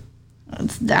life,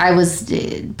 I was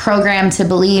programmed to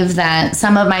believe that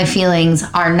some of my feelings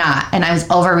are not, and I was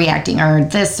overreacting or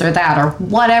this or that or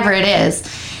whatever it is.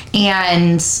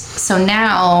 And so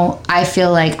now I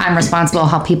feel like I'm responsible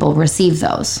how people receive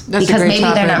those. That's because maybe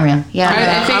topic. they're not real. Yeah.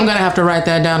 I think I'm going to have to write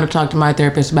that down to talk to my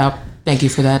therapist about. Thank you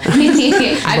for that.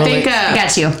 I think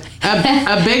got you.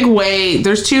 a big way,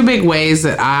 there's two big ways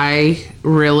that I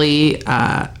really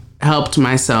helped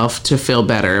myself to feel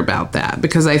better about that,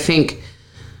 because I think,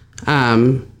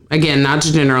 again, not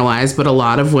to generalize, but a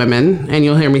lot of women, and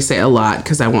you'll hear me say a lot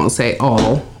because I won't say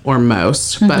all or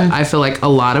most, but I feel like a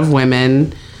lot of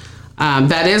women,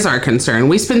 that is our concern.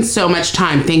 We spend so much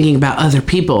time thinking about other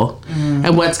people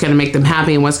and what's going to make them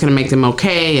happy and what's going to make them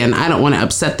okay, and I don't want to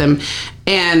upset them.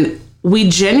 And we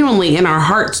genuinely in our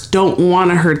hearts don't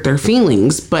want to hurt their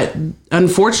feelings, but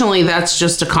unfortunately that's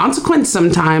just a consequence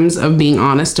sometimes of being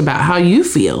honest about how you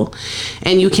feel,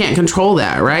 and you can't control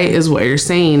that, right, is what you're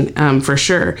saying, for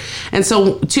sure. And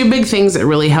so two big things that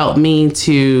really helped me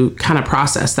to kind of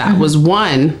process that was,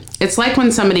 one, it's like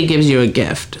when somebody gives you a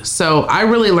gift. So I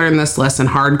really learned this lesson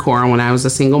hardcore when I was a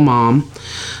single mom.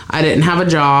 I didn't have a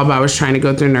job. I was trying to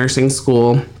go through nursing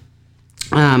school.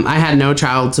 I had no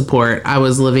child support. I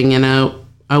was living in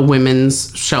a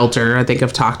women's shelter. I think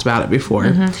I've talked about it before.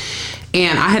 And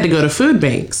I had to go to food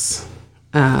banks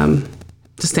to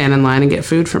stand in line and get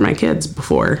food for my kids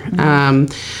before.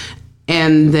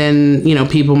 And then, you know,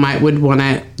 people would want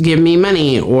to give me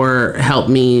money or help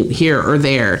me here or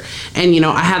there. And, you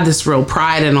know, I had this real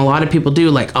pride, and a lot of people do,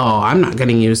 like, oh, I'm not going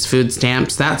to use food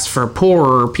stamps. That's for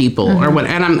poorer people or what.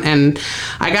 And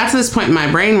I got to this point in my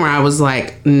brain where I was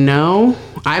like, no,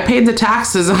 I paid the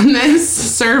taxes on this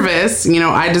service. You know,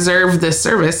 I deserve this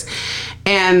service.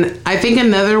 And I think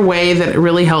another way that it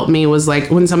really helped me was, like,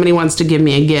 when somebody wants to give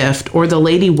me a gift, or the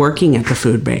lady working at the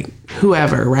food bank,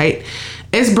 whoever, right?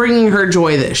 It's bringing her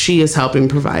joy that she is helping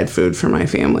provide food for my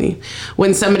family.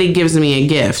 When somebody gives me a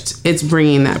gift, it's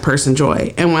bringing that person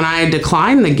joy. And when I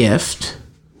decline the gift,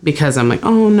 because I'm like,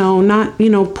 oh no, not, you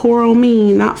know, poor old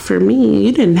me, not for me,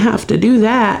 you didn't have to do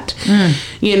that,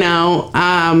 you know,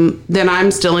 then I'm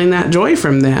stealing that joy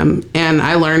from them. And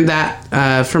I learned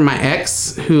that from my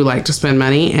ex, who liked to spend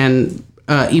money, and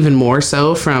even more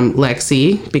so from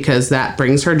Lexi, because that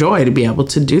brings her joy to be able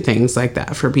to do things like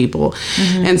that for people.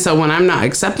 And so when I'm not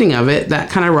accepting of it, that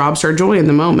kind of robs her joy in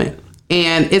the moment.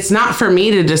 And it's not for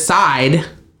me to decide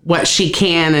what she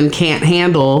can and can't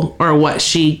handle, or what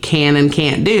she can and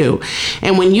can't do.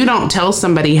 And when you don't tell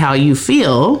somebody how you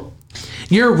feel,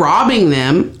 you're robbing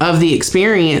them of the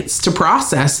experience to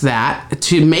process that,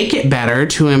 to make it better,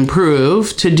 to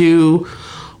improve, to do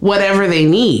whatever they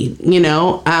need, you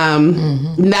know.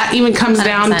 That even comes 100%.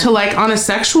 Down to, like, on a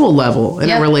sexual level in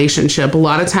a relationship. A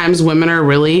lot of times women are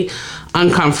really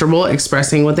uncomfortable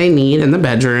expressing what they need in the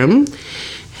bedroom,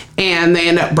 and they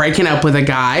end up breaking up with a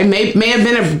guy. May have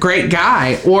been a great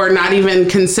guy, or not even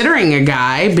considering a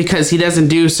guy because he doesn't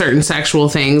do certain sexual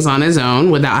things on his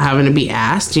own without having to be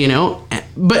asked, you know.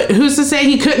 But who's to say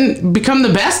he couldn't become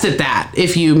the best at that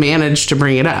if you manage to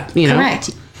bring it up, you know?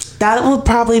 Correct. That would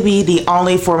probably be the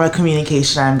only form of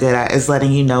communication I'm good at, is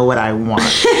letting you know what I want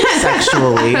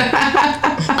sexually.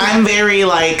 I'm very,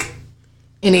 like...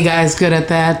 Any guys good at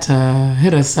that?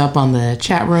 Hit us up on the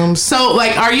chat room. So,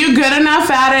 like, are you good enough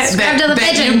at it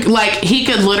that you, like, he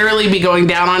could literally be going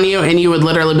down on you, and you would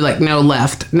literally be like, no,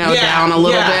 left, no, down a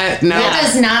little bit, no. That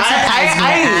does not surprise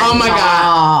me. Oh my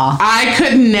God. I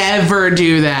could never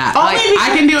do that. Like,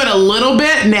 I can do it a little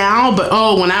bit now, but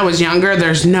when I was younger,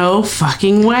 there's no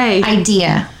fucking way.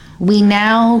 Idea. We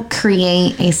now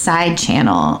create a side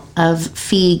channel of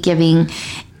fee giving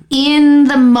in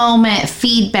the moment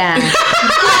feedback to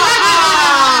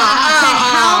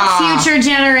help future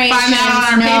generations find that on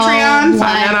our Patreon.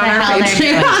 Find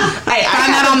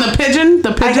that on the pigeon.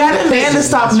 I got a man to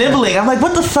stop nibbling. I'm like,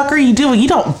 what the fuck are you doing? You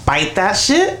don't bite that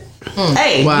shit.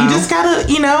 Hey, you just gotta,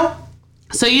 you know.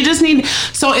 So you just need,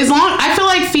 I feel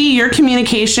like, Fee, your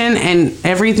communication and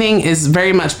everything is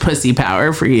very much pussy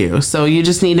power for you. So you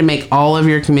just need to make all of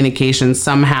your communication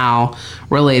somehow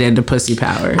related to pussy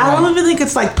power. I don't even think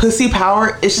it's like pussy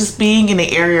power. It's just being in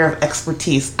the area of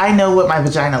expertise. I know what my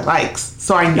vagina likes,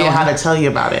 so I know how to tell you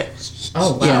about it.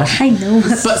 Oh, wow. Yeah. I know.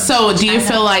 But so do you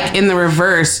feel like in the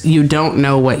reverse, you don't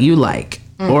know what you like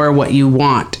or what you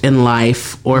want in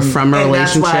life or from a And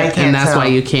that's why I relationship, can't and that's tell. why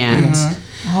you can't?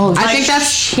 Oh, I think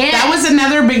that was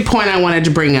another big point I wanted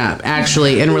to bring up,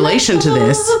 actually, in relation to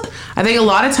this. I think a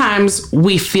lot of times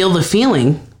we feel the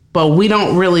feeling, but we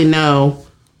don't really know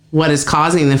what is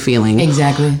causing the feeling.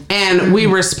 Exactly. And we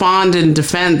respond in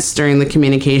defense during the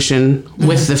communication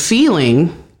with the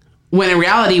feeling, when in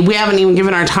reality, we haven't even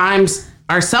given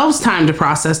ourselves time to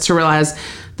process, to realize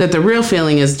that the real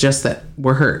feeling is just that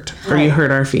we're hurt, or you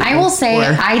hurt our feelings. I will say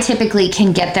I typically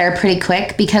can get there pretty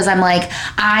quick because I'm like,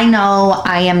 I know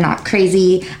I am not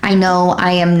crazy. I know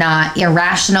I am not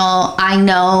irrational. I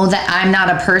know that I'm not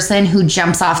a person who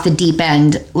jumps off the deep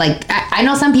end. Like, I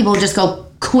know some people just go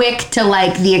quick to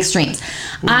like the extremes.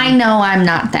 I know I'm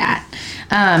not that.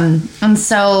 And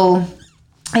so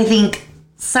I think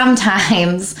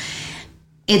sometimes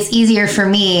it's easier for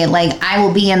me, like I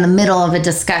will be in the middle of a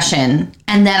discussion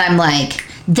and then I'm like,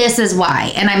 this is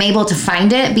why. And I'm able to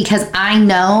find it because I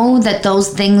know that those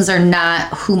things are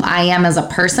not whom I am as a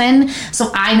person.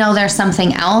 So I know there's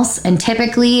something else. And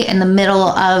typically in the middle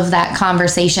of that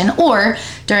conversation or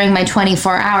during my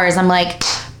 24 hours, I'm like,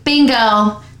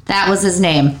 bingo. That was his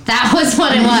name. That was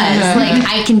what it was. Like,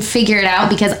 I can figure it out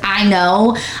because I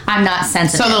know I'm not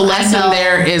sensitive. So the lesson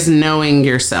there is knowing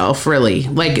yourself, really.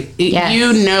 Like,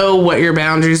 you know what your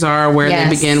boundaries are, where they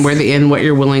begin, where they end, what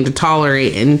you're willing to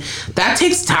tolerate. And that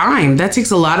takes time. That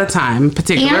takes a lot of time,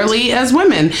 particularly as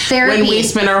women. Therapy. When we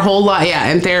spend our whole life,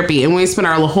 and therapy, and we spend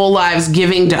our whole lives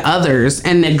giving to others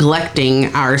and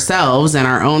neglecting ourselves and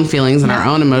our own feelings and our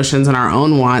own emotions and our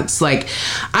own wants. Like,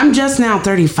 I'm just now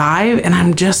 35 and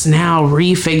I'm just now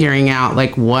refiguring out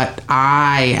like what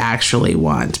I actually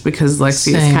want, because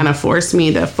Lexi's kind of forced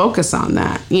me to focus on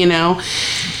that, you know?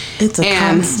 It's a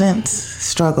constant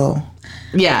struggle.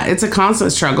 Yeah, it's a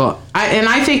constant struggle.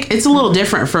 I think it's a little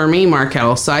different for me,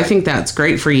 Markel, so I think that's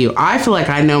great for you. I feel like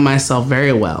I know myself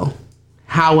very well.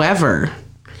 However,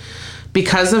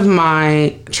 because of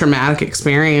my traumatic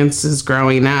experiences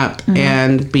growing up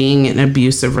and being in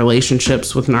abusive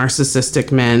relationships with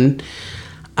narcissistic men,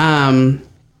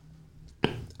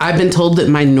 I've been told that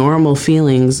my normal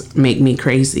feelings make me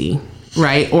crazy,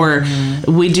 right? Or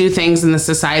we do things in the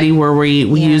society where we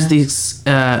use these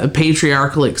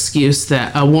patriarchal excuse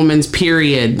that a woman's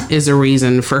period is a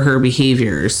reason for her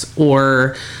behaviors.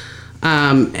 Or,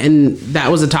 and that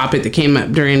was a topic that came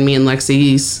up during me and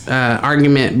Lexi's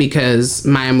argument, because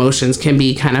my emotions can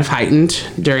be kind of heightened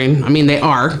they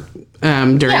are.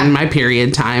 During my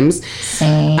period times.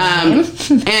 Same.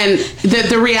 And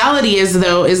the reality is,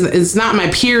 though, is it's not my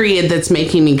period that's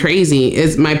making me crazy.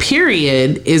 Is my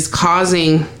period is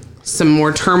causing some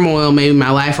more turmoil maybe in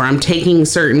my life, or I'm taking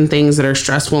certain things that are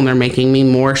stressful and they're making me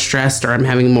more stressed, or I'm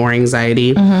having more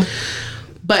anxiety.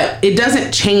 But it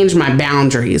doesn't change my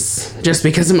boundaries just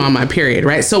because I'm on my period,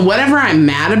 right? So whatever I'm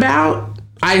mad about,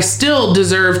 I still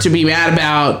deserve to be mad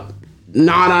about,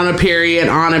 not on a period,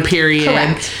 on a period.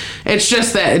 Correct. It's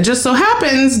just that it just so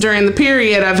happens during the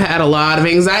period I've had a lot of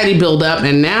anxiety build up,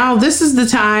 and now this is the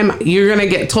time you're going to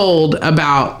get told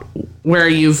about where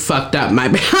you've fucked up my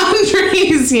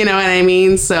boundaries, you know what I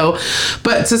mean? So,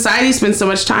 but society spends so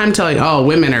much time telling, oh,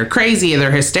 women are crazy,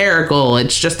 they're hysterical,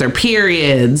 it's just their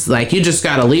periods, like you just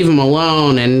got to leave them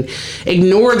alone and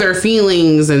ignore their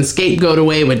feelings and scapegoat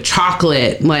away with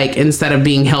chocolate, like instead of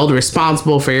being held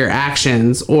responsible for your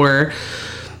actions. Or,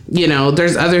 you know,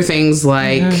 there's other things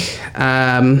like,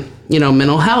 you know,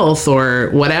 mental health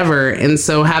or whatever. And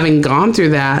so having gone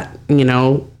through that, you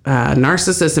know,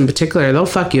 narcissists in particular, they'll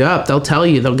fuck you up. They'll tell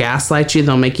you, they'll gaslight you.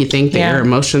 They'll make you think that your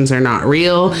emotions are not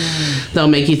real. They'll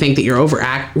make you think that you're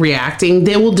overreacting.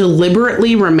 They will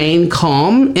deliberately remain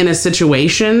calm in a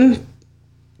situation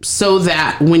so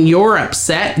that when you're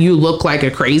upset, you look like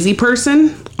a crazy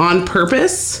person on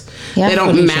purpose. Yeah. They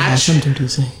don't match.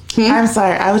 I'm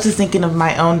sorry. I was just thinking of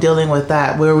my own dealing with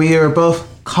that, where we were both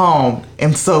calm,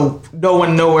 and so no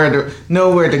one nowhere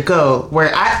to go.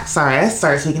 Where I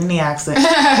started speaking in the accent.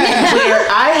 Where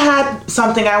I had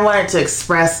something I wanted to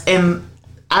express, and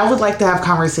I would like to have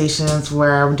conversations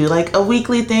where I would do like a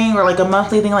weekly thing or like a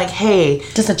monthly thing, like, hey,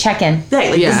 Just a check-in.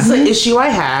 this is an issue I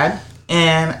had,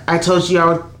 and I told you I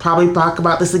would probably talk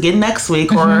about this again next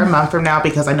week or a month from now,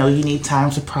 because I know you need time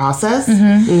to process.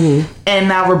 And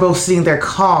now we're both sitting there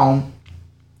calm,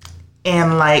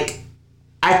 and like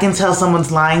I can tell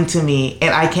someone's lying to me,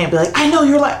 and I can't be like, I know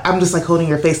you're lying. I'm just like holding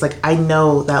your face, like, I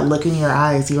know that look in your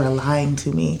eyes, you are lying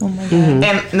to me. Oh my God.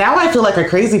 And now I feel like a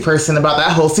crazy person about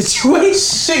that whole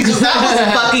situation, because that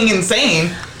was fucking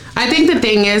insane. I think the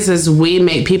thing is we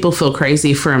make people feel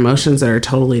crazy for emotions that are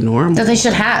totally normal. That they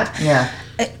should have. Yeah.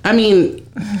 I mean,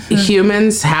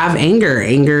 humans have anger.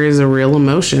 Anger is a real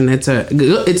emotion. It's a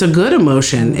good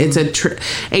emotion. It's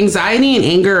anxiety and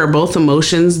anger are both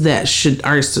emotions that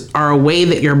are a way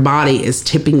that your body is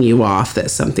tipping you off that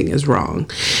something is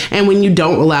wrong. And when you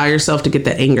don't allow yourself to get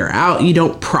that anger out, you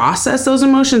don't process those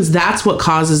emotions. That's what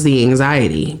causes the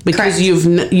anxiety, because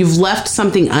you've left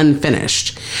something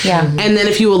unfinished. Yeah. And then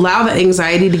if you allow the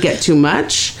anxiety to get too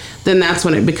much, then that's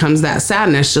when it becomes that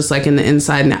sadness, just like in the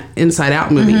Inside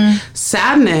Out movie.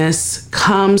 Sadness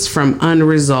comes from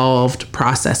unresolved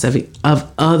process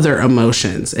of other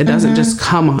emotions. It doesn't just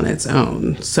come on its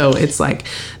own. So it's like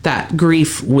that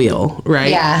grief wheel, right?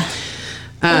 Yeah.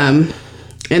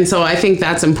 And so I think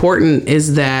that's important,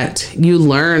 is that you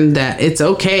learn that it's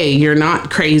okay. You're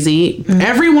not crazy.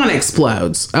 Everyone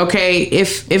explodes. Okay.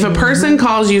 If a person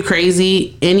calls you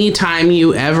crazy anytime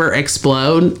you ever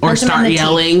explode or start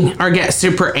yelling or get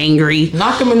super angry,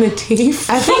 Knock them in the teeth.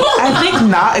 I think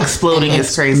not exploding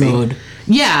is crazy.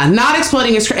 yeah, not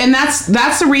exploding is crazy. And that's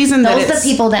the reason Those that are the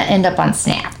people that end up on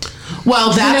Snap.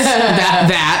 Well, that's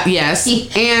that, yes.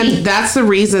 And that's the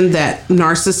reason that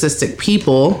narcissistic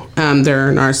people, there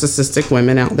are narcissistic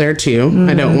women out there too.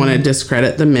 I don't want to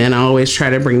discredit the men. I always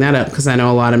try to bring that up because I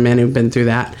know a lot of men who've been through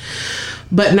that.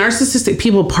 But narcissistic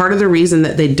people, part of the reason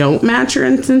that they don't match your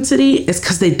intensity is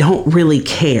because they don't really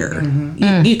care.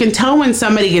 You can tell when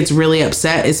somebody gets really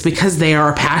upset, it's because they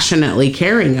are passionately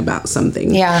caring about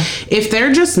something. Yeah. If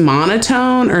they're just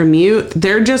monotone or mute,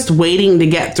 they're just waiting to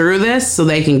get through this so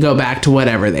they can go back to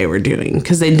whatever they were doing,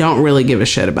 because they don't really give a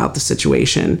shit about the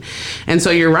situation. And so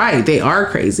you're right, they are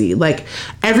crazy. Like,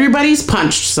 everybody's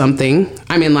punched something.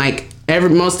 I mean, like,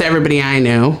 most everybody I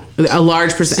know, a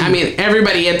large percent. I mean,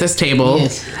 everybody at this table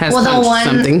has punched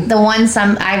something.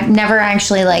 I've never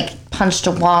actually like punched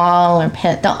a wall or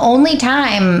hit. The only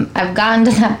time I've gotten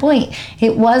to that point,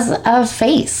 it was a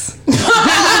face.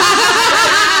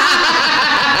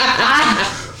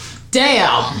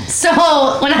 Damn. So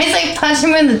when I say punch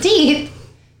him in the teeth,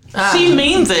 She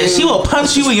means it. She will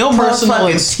punch you in your Personal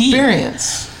motherfucking teeth.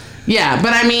 experience. Yeah,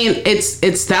 but I mean,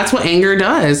 it's that's what anger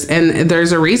does, and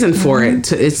there's a reason for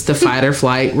it. It's the fight or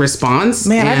flight response.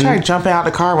 Man, I and tried jumping out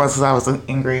of the car once because I was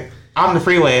angry. On the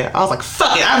freeway, I was like,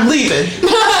 "Fuck it, I'm leaving."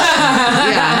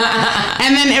 Yeah,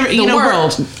 and then you know,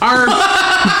 world.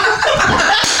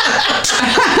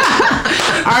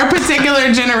 Our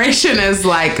particular generation is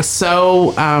like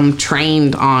so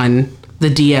trained on the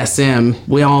DSM.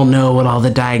 We all know what all the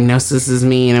diagnoses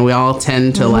mean, and we all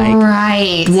tend to like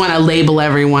right, want to label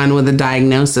everyone with a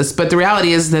diagnosis. But the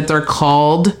reality is that they're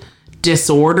called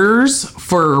disorders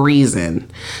for a reason.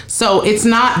 So it's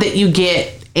not that you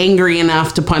get angry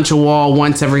enough to punch a wall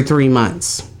once every 3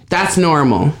 months. That's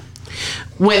normal.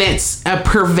 When it's a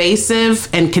pervasive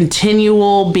and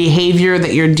continual behavior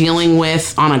that you're dealing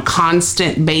with on a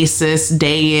constant basis,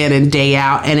 day in and day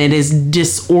out, and it is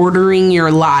disordering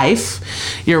your life,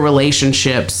 your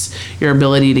relationships, your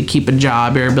ability to keep a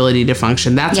job, your ability to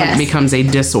function, that's when it becomes a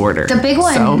disorder. the big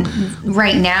one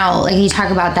right now, like you talk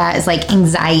about that, is like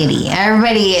anxiety.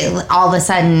 Everybody all of a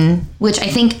sudden, which I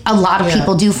think a lot of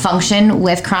people do function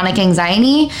with chronic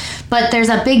anxiety, but there's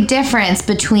a big difference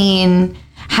between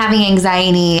having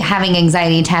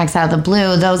anxiety attacks out of the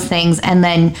blue, those things, and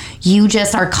then you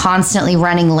just are constantly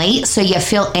running late, so you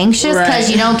feel anxious because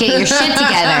you don't get your shit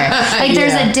together. Like,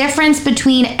 there's a difference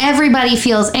between everybody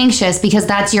feels anxious because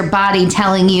that's your body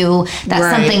telling you that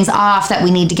something's off, that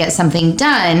we need to get something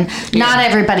done. Not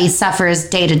everybody suffers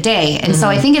day to day. And so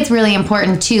I think it's really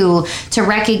important to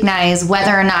recognize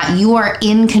whether or not you are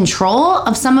in control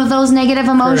of some of those negative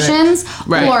emotions,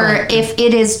 or if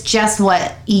it is just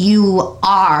what you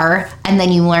are, and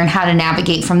then you learn how to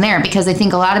navigate from there. Because I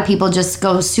think a lot of people just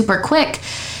go super quick,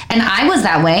 and I was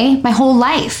that way my whole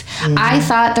life. I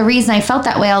thought the reason I felt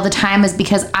that way all the time is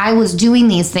because I was doing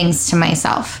these things to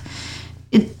myself.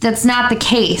 That's not the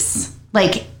case,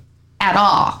 like, at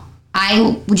all.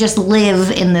 I just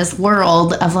live in this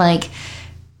world of like,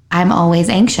 I'm always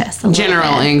anxious.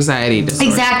 General anxiety disorder.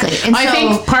 Exactly. And I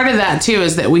think part of that too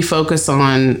is that we focus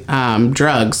on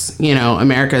drugs. You know,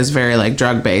 America is very like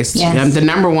drug based. Yes. The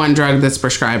number one drug that's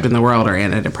prescribed in the world are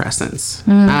antidepressants.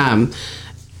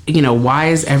 why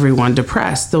is everyone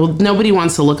depressed? Nobody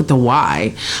wants to look at the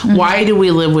why. Why do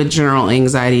we live with general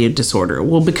anxiety disorder?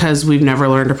 Well, because we've never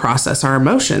learned to process our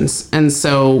emotions. And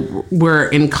so we're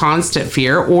in constant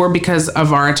fear, or because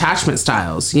of our attachment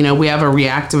styles. We have a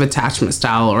reactive attachment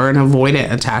style or an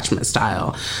avoidant attachment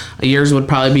style. Yours would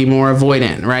probably be more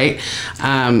avoidant, right?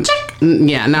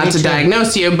 Yeah, not to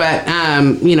diagnose you, but,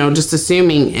 just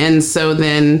assuming. And so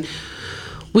then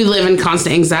we live in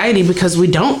constant anxiety because we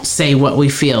don't say what we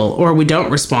feel or we don't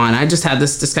respond. I just had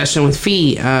this discussion with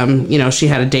Fee. She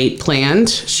had a date planned.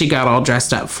 She got all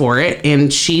dressed up for it.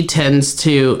 And she tends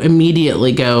to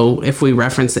immediately go, if we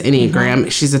reference the Enneagram,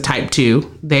 she's a type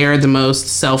 2. They are the most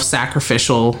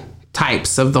self-sacrificial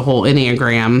types of the whole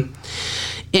Enneagram,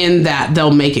 in that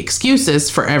they'll make excuses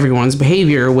for everyone's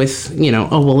behavior with,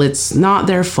 it's not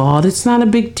their fault. It's not a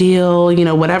big deal,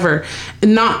 whatever.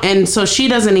 And so she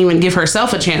doesn't even give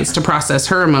herself a chance to process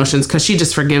her emotions because she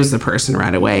just forgives the person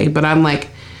right away. But I'm like,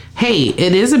 hey,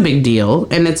 it is a big deal,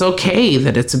 and it's okay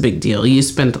that it's a big deal. You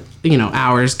spent,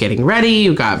 hours getting ready.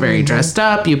 You got very dressed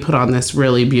up. You put on this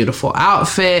really beautiful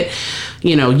outfit.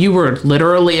 You were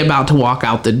literally about to walk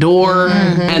out the door,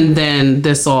 and then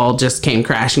this all just came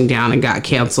crashing down and got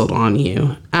canceled on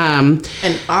you. An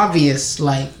obvious,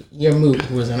 your mood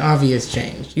was an obvious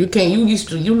change. You came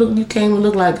and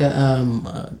looked like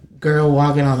a girl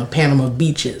walking on the Panama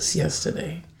beaches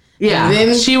yesterday. Yeah,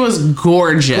 then she was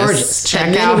gorgeous.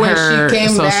 Check out her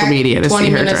social media to see her 20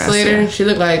 minutes dress. later, she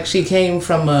looked like she came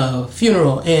from a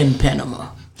funeral in Panama.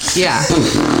 Yeah.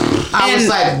 I was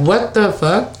like, what the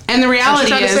fuck? And the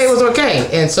reality is, to say it was okay.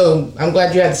 And so I'm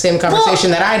glad you had the same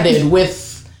conversation that I did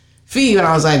with Fee, and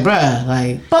I was like,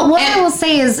 bruh, But what I will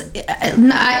say is,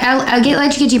 I'll let you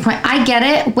get to your point. I get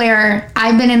it, where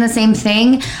I've been in the same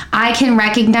thing. I can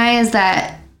recognize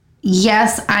that,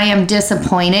 yes, I am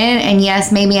disappointed, and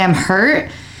yes, maybe I'm hurt,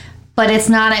 but it's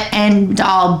not an end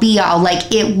all be all.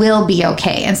 It will be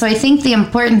okay. And so I think the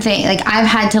important thing, I've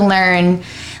had to learn,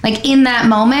 in that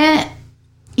moment,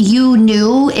 you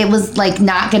knew it was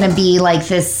not going to be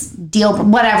this deal,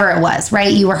 whatever it was,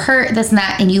 right? You were hurt, this and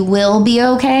that, and you will be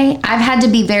okay. I've had to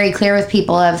be very clear with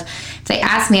people if they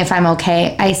ask me if I'm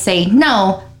okay, I say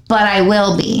no, but I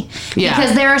will be. Yeah.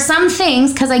 Because there are some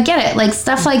things, because I get it,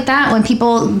 stuff like that, when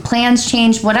plans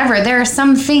change, whatever, there are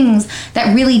some things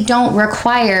that really don't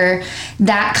require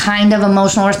that kind of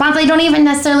emotional response. They don't even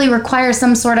necessarily require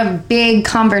some sort of big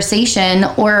conversation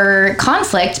or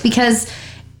conflict, because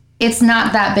it's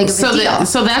not that big of a deal.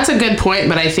 So that's a good point,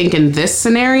 but I think in this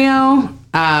scenario,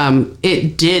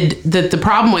 the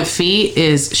problem with Fee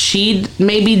is she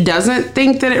maybe doesn't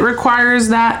think that it requires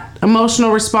that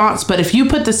emotional response, but if you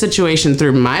put the situation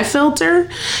through my filter,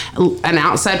 an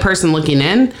outside person looking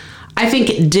in, I think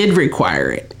it did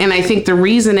require it. And I think the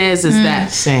reason is that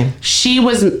she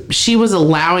was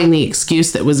allowing the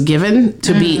excuse that was given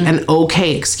to be an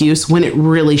okay excuse when it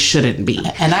really shouldn't be.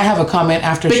 And I have a comment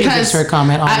after she gives her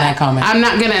comment on that comment. I'm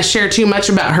not going to share too much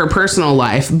about her personal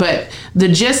life, but the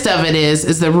gist of it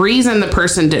is the reason the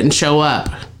person didn't show up.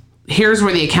 Here's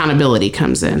where the accountability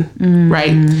comes in,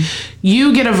 right?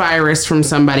 You get a virus from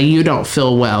somebody, you don't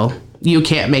feel well, you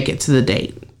can't make it to the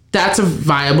date. That's a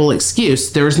viable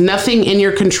excuse. There's nothing in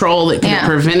your control that could have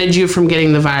prevented you from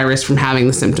getting the virus, from having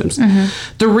the symptoms.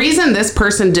 The reason this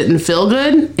person didn't feel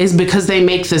good is because they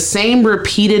make the same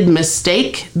repeated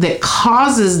mistake that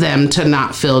causes them to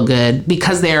not feel good,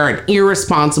 because they are an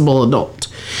irresponsible adult.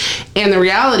 And the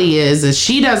reality is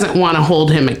she doesn't want to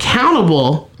hold him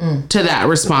accountable to that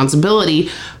responsibility.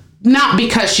 Not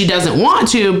because she doesn't want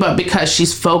to, but because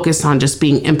she's focused on just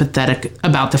being empathetic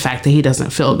about the fact that he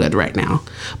doesn't feel good right now.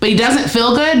 But he doesn't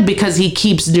feel good because he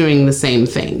keeps doing the same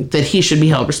thing that he should be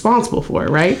held responsible for,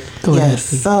 right? Yes.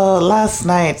 So last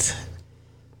night,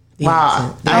 the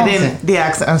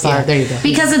accent. I'm sorry. Yeah, there you go.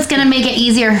 Because it's going to make it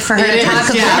easier for her to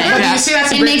talk about it. But you see,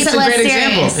 that's it makes it less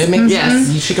serious.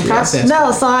 Example. She can process.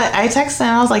 No, so I texted and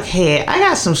I was like, hey, I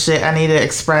got some shit I need to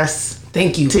express.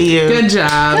 Thank you. To you. Good job.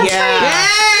 That's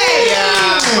right.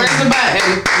 Yeah. Where's the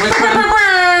button?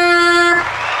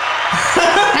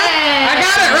 Hey. I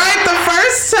got it right the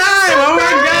first time. Oh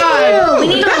my God. We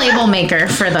need a label maker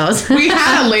for those. We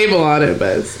had a label on it,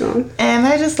 but it's gone. And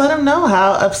I just let him know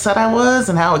how upset I was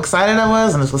and how excited I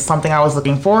was. And this was something I was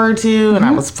looking forward to. And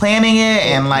I was planning it.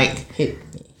 And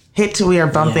hit till we are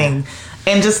bumping. Yeah.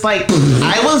 And just I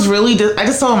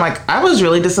just told him I was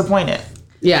really disappointed.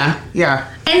 Yeah. Yeah.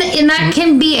 And that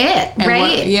can be it,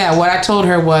 right? What I told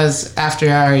her was, after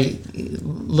I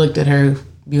looked at her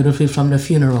beautifully from the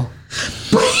funeral,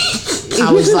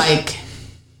 I was like,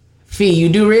 Fee, you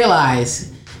do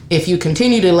realize if you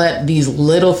continue to let these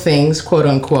little things, quote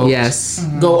unquote, Yes.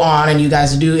 go on, and you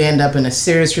guys do end up in a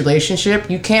serious relationship,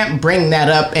 you can't bring that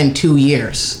up in 2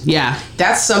 years. Yeah.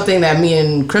 That's something that me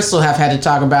and Crystal have had to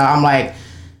talk about. I'm like,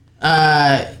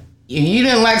 you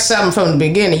didn't like something from the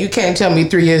beginning. You can't tell me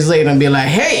 3 years later and be like,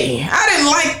 hey, I didn't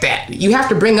like that. You have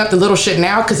to bring up the little shit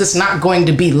now, because it's not going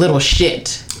to be little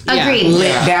shit. Agreed.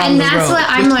 Lit down And the that's road. what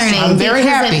I'm learning. So I'm very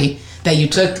because happy that you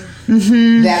took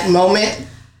that moment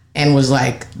and was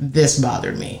like, this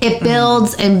bothered me. it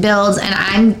builds and builds, and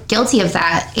I'm guilty of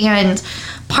that. And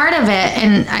part of it,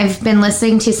 and I've been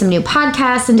listening to some new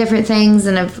podcasts and different things,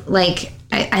 and I've like,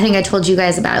 I think I told you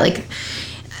guys about it, like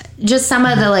just some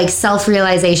of the like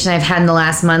self-realization I've had in the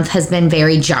last month has been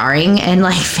very jarring and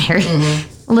like very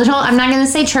little, I'm not going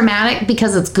to say traumatic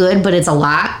because it's good, but it's a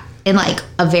lot in like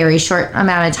a very short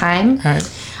amount of time. Right.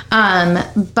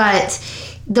 But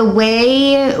the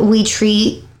way we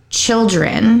treat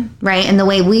children, right, and the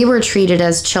way we were treated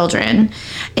as children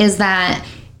is that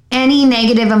any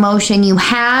negative emotion you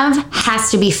have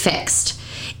has to be fixed.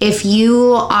 If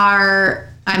you are,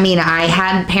 I mean, I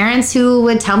had parents who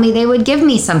would tell me they would give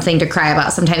me something to cry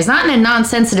about sometimes, not in a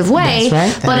non-sensitive way,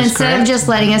 That's right. That but is instead correct. of just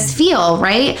letting us feel,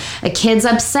 right? A kid's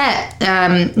upset.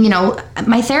 You know,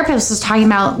 my therapist was talking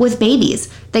about with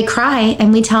babies, they cry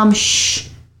and we tell them, shh.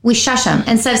 We shush them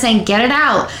instead of saying, get it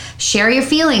out, share your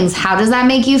feelings. How does that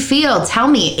make you feel? Tell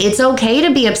me. It's okay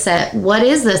to be upset. What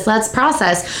is this? Let's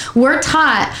process. We're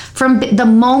taught from the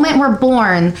moment we're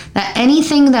born that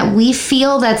anything that we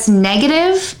feel that's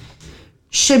negative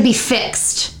should be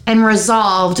fixed and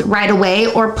resolved right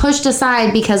away or pushed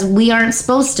aside because we aren't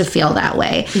supposed to feel that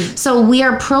way. So we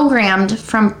are programmed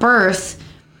from birth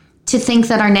to think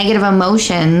that our negative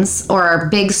emotions or our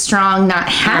big, strong, not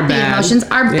happy bad. emotions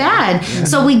are bad.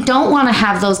 So we don't want to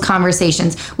have those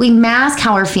conversations. We mask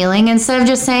how we're feeling instead of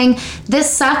just saying,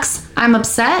 this sucks, I'm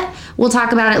upset, we'll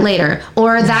talk about it later.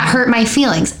 Or that hurt my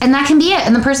feelings. And that can be it.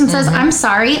 And the person says, I'm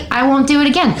sorry, I won't do it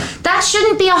again. That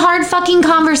shouldn't be a hard fucking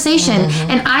conversation.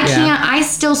 And I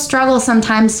still struggle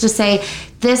sometimes to say,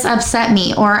 this upset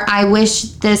me, or I wish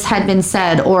this had been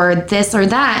said, or this or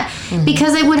that,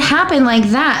 because it would happen like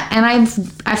that. And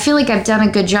I feel like I've done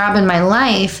a good job in my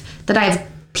life that I have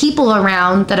people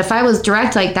around that if I was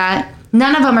direct like that,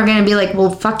 none of them are going to be like,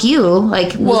 well, fuck you.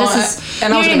 Like, Well, this is,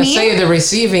 and I was going to say the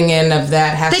receiving end of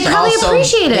that has They to probably also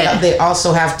appreciate it. They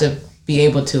also have to be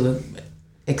able to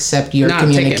accept your Not take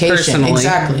it communication. personally.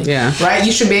 Exactly. Yeah. Right.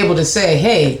 You should be able to say,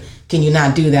 "Hey, can you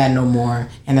not do that no more?"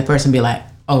 And the person be like,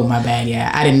 "Oh, my bad.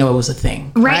 Yeah, I didn't know it was a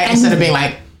thing." Right, and- Instead of being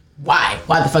like, "Why?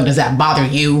 Why the fuck does that bother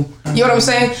you?" You know what I'm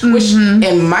saying? Which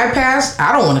in my past,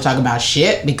 I don't want to talk about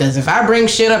shit, because if I bring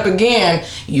shit up again,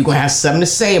 you gonna have something to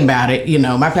say about it. You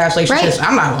know, my past relationships, Right.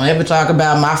 I'm not gonna ever talk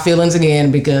about my feelings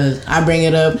again, because I bring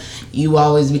it up. You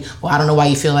always be, well, I don't know why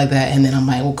you feel like that, and then I'm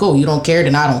like, well, cool, you don't care,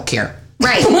 then I don't care.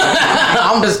 Right.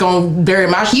 I'm just gonna bury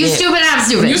my shit. You stupid, I'm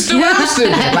stupid. You stupid, I'm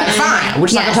stupid. Like, fine, we're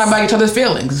just not Yes. gonna talk about each other's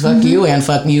feelings. Fuck you and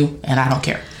fuck you, and I don't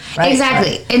care. Right?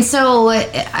 Exactly. Right. And so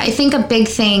I think a big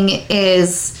thing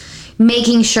is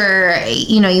making sure,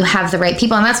 you know, you have the right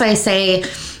people. And that's why I say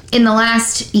in the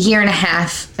last year and a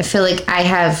half, I feel like I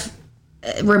have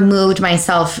removed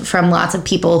myself from lots of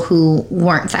people who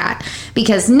weren't that,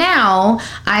 because now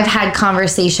I've had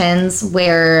conversations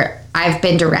where I've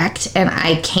been direct and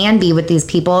I can be with these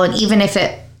people. And even if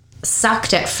it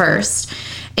sucked at first,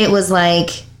 it was like,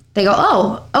 they go,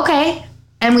 oh, okay.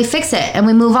 And we fix it and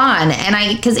we move on.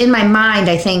 And because in my mind,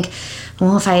 I think,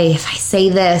 well, if I say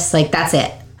this, like, that's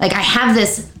it. Like, I have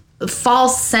this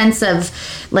false sense of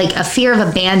like a fear of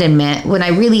abandonment when I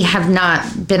really have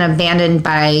not been abandoned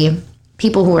by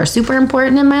people who are super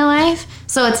important in my life.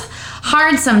 So it's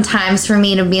hard sometimes for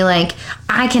me to be like,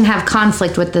 I can have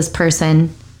conflict with this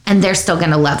person and they're still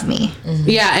going to love me.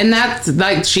 Yeah, and that's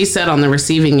like she said on the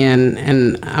receiving end,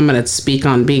 and I'm going to speak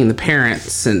on being the parent,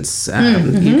 since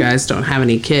you guys don't have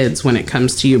any kids, when it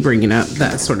comes to you bringing up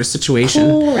that sort of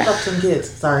situation. Fuck some kids.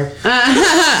 Sorry.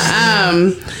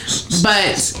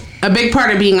 But a big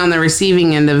part of being on the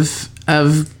receiving end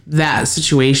of that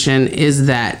situation is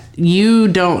that you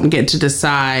don't get to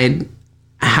decide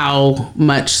how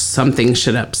much something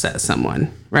should upset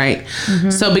someone, right?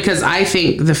 So because I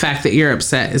think the fact that you're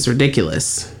upset is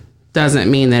ridiculous doesn't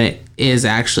mean that it is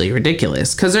actually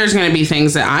ridiculous, because there's going to be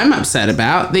things that I'm upset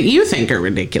about that you think are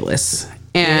ridiculous.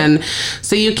 And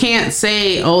so you can't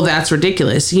say, oh, that's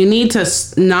ridiculous. You need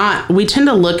to we tend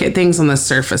to look at things on the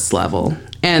surface level.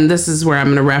 And this is where I'm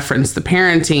going to reference the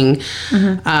parenting.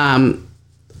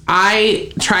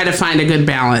 I try to find a good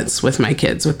balance with my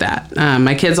kids with that.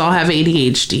 My kids all have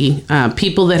ADHD.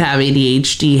 People that have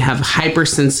ADHD have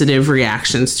hypersensitive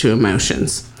reactions to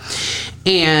emotions.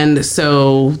 And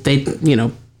so they,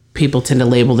 people tend to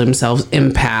label themselves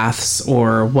empaths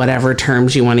or whatever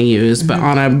terms you want to use. But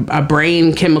on a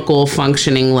brain chemical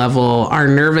functioning level, our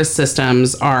nervous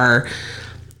systems are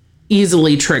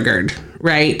easily triggered,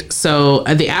 right? So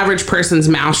the average person's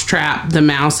mouse trap, the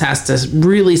mouse has to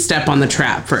really step on the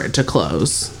trap for it to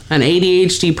close. An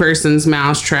ADHD person's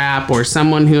mouse trap, or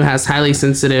someone who has highly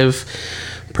sensitive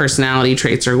personality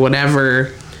traits or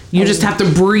whatever, you just have to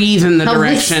breathe in the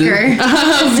direction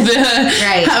of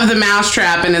the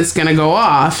mousetrap, and it's going to go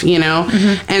off,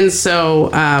 And so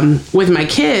with my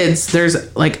kids,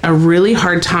 there's like a really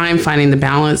hard time finding the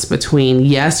balance between,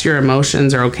 yes, your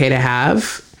emotions are okay to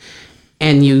have,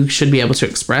 and you should be able to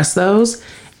express those,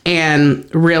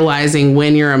 and realizing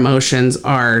when your emotions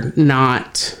are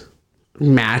not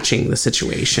matching the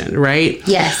situation, right?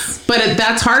 Yes. But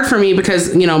that's hard for me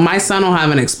because, my son will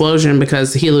have an explosion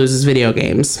because he loses video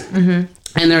games. And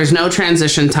there's no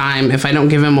transition time. If I don't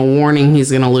give him a warning,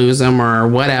 he's going to lose them or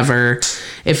whatever.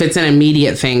 If it's an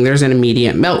immediate thing, there's an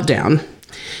immediate meltdown.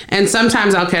 And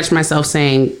sometimes I'll catch myself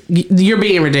saying, you're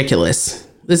being ridiculous.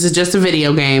 This is just a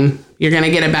video game. You're going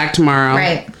to get it back tomorrow.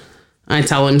 Right. I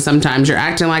tell him sometimes you're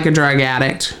acting like a drug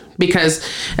addict, because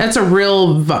that's a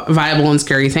real viable and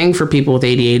scary thing for people with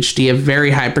ADHD. A very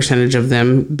high percentage of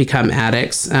them become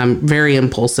addicts, very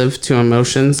impulsive to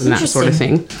emotions and that sort of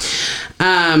thing.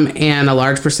 And a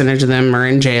large percentage of them are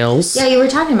in jails. Yeah, you were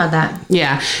talking about that.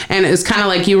 Yeah. And it's kind of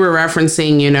like you were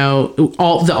referencing,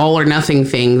 all or nothing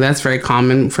thing. That's very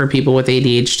common for people with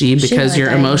ADHD because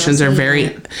your emotions are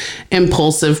very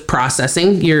impulsive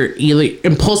processing. You're either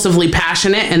impulsively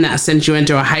passionate, and that sends you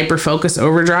into a hyper focus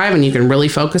overdrive, and you can really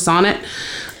focus on it.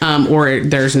 Or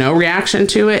there's no reaction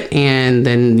to it, and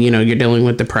then, you're dealing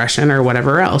with depression or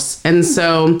whatever else. And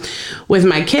so with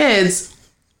my kids,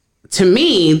 to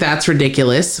me, that's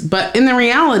ridiculous. But in the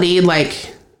reality,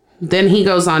 then he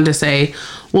goes on to say,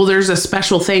 well, there's a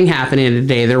special thing happening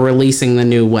today. They're releasing the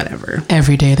new whatever.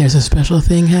 Every day there's a special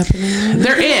thing happening.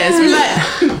 There is.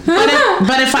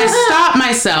 But if I stop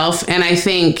myself and I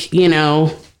think,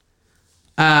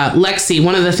 Lexi,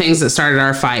 one of the things that started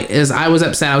our fight is I was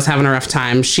upset. I was having a rough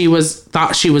time. She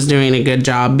thought she was doing a good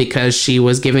job because she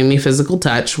was giving me physical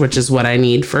touch, which is what I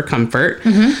need for comfort.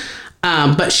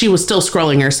 But she was still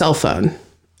scrolling her cell phone.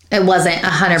 It wasn't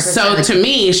 100%. So to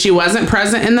me, she wasn't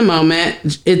present in the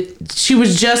moment. She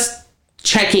was just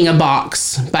checking a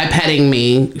box by petting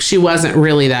me. She wasn't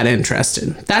really that interested.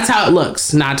 That's how it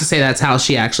looks. Not to say that's how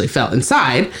she actually felt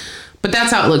inside, but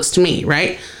that's how it looks to me,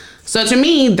 right? So to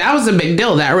me, that was a big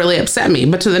deal. That really upset me.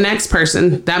 But to the next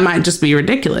person, that might just be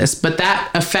ridiculous. But that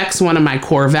affects one of my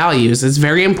core values. It's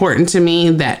very important to me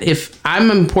that if I'm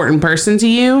an important person to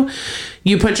you,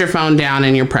 you put your phone down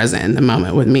and you're present in the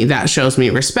moment with me. That shows me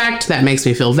respect. That makes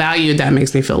me feel valued. That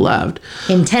makes me feel loved.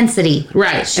 Intensity.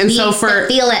 Right. And so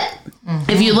feel it.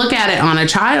 If you look at it on a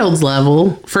child's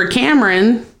level, for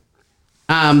Cameron,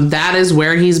 that is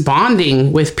where he's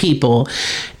bonding with people.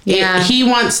 Yeah. He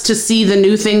wants to see the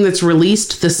new thing that's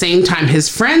released the same time his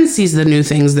friend sees the new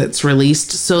things that's released,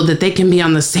 so that they can be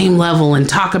on the same level and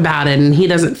talk about it, and he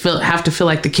doesn't have to feel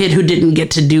like the kid who didn't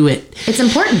get to do it. It's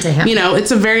important to him.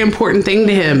 It's a very important thing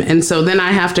to him. And so then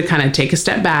I have to kind of take a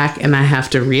step back and I have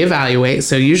to reevaluate.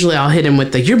 So usually I'll hit him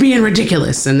with you're being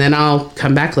ridiculous. And then I'll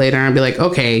come back later and I'll be like,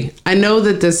 okay, I know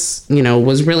that this,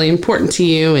 was really important to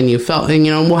you and you felt, and,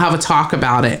 we'll have a talk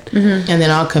about it. And then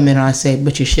I'll come in and I say,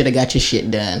 but you should have got your shit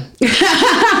done.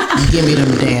 Give me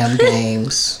them damn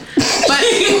games. But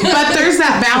there's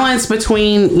that balance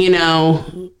between,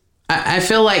 I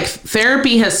feel like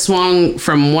therapy has swung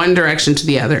from one direction to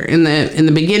the other. In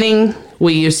the beginning,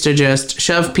 we used to just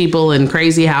shove people in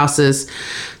crazy houses,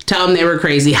 tell them they were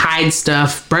crazy, hide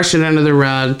stuff, brush it under the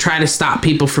rug, try to stop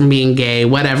people from being gay,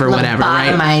 whatever, right?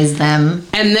 Lobotomize them.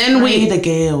 And then the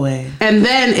gay away. And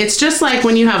then it's just like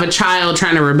when you have a child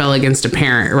trying to rebel against a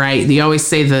parent, right? You always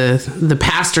say the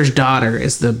pastor's daughter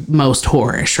is the most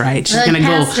whorish, right? She's going to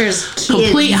go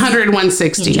complete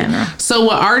 160. So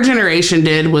what our generation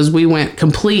did was we went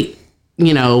complete,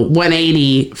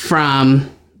 180 from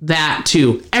that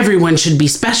to everyone should be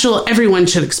special. Everyone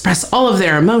should express all of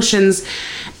their emotions.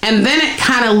 And then it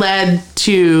kind of led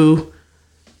to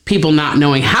people not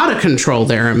knowing how to control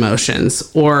their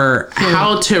emotions or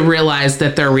how to realize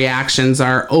that their reactions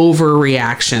are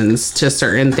overreactions to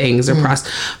certain things or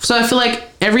process. So I feel like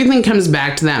everything comes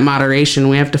back to that moderation.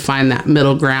 We have to find that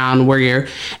middle ground where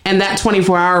and that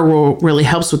 24-hour rule really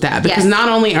helps with that, because not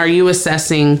only are you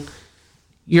assessing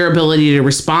your ability to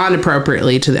respond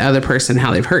appropriately to the other person,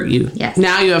 how they've hurt you. Yes.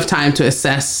 Now you have time to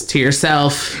assess to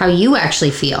yourself, how you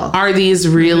actually feel. are these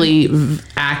really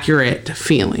accurate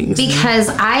feelings? Because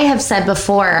I have said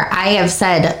before, I have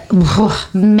said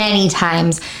many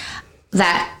times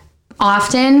that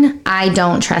often I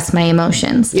don't trust my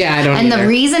emotions. Yeah, I don't And either. the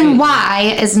reason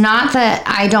why is not that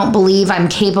I don't believe I'm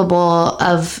capable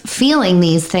of feeling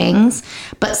these things,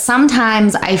 but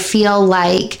sometimes I feel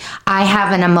like I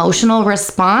have an emotional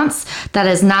response that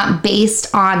is not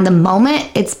based on the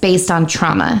moment, it's based on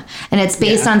trauma. And it's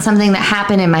based on something that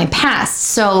happened in my past.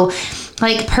 So,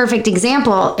 like, perfect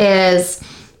example is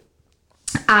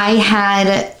I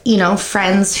had,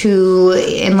 friends who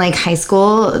in like high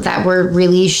school that were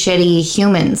really shitty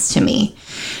humans to me.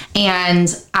 And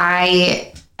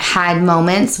I had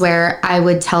moments where I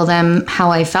would tell them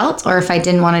how I felt or if I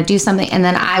didn't want to do something, and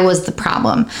then I was the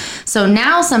problem. So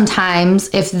now sometimes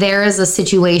if there is a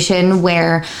situation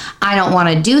where I don't want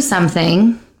to do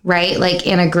something, right? Like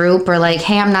in a group, or like,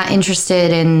 hey, I'm not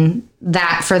interested in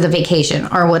that for the vacation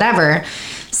or whatever.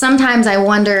 Sometimes I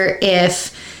wonder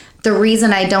if the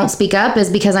reason I don't speak up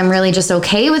is because I'm really just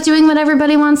okay with doing what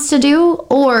everybody wants to do,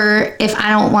 or if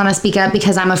I don't want to speak up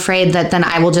because I'm afraid that then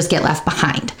I will just get left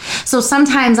behind. So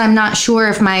sometimes I'm not sure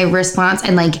if my response,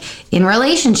 and like in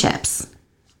relationships,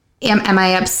 am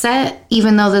I upset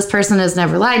even though this person has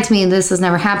never lied to me, this has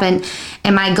never happened?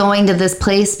 Am I going to this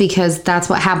place because that's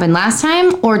what happened last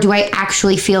time? Or do I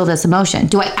actually feel this emotion?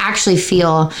 Do I actually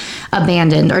feel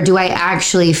abandoned? Or do I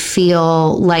actually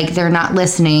feel like they're not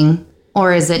listening?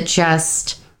 Or is it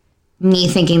just me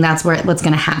thinking that's what's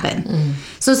going to happen?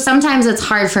 So sometimes it's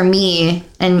hard for me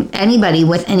and anybody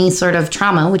with any sort of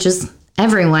trauma, which is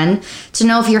everyone, to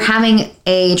know if you're having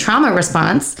a trauma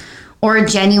response or a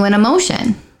genuine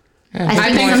emotion.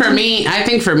 I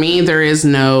think for me, there is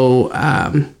no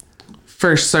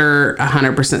for sure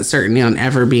 100% certainty on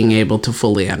ever being able to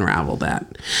fully unravel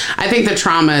that. I think the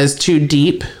trauma is too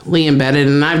deeply embedded,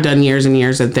 and I've done years and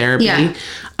years of therapy. Yeah.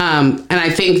 And I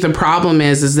think the problem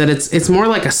is that it's more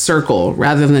like a circle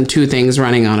rather than two things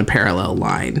running on a parallel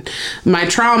line. My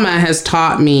trauma has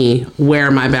taught me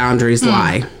where my boundaries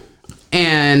lie,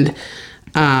 and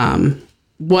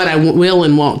what I will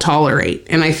and won't tolerate.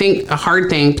 And I think a hard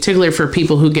thing, particularly for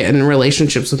people who get in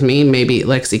relationships with me, maybe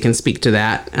Lexi can speak to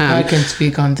that. I can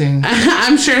speak on things.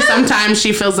 I'm sure sometimes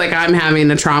she feels like I'm having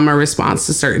a trauma response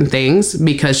to certain things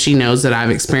because she knows that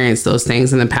I've experienced those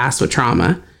things in the past with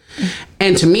trauma.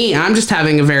 And to me, I'm just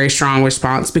having a very strong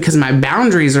response because my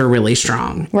boundaries are really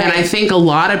strong. Right. And I think a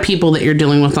lot of people that you're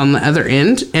dealing with on the other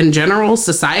end, in general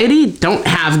society, don't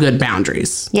have good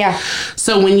boundaries. Yeah.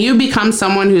 So when you become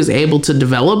someone who's able to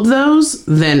develop those,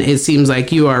 then it seems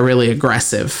like you are really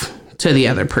aggressive to the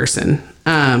other person.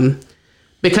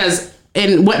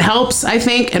 And what helps, I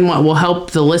think, and what will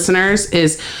help the listeners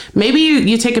is maybe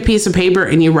you take a piece of paper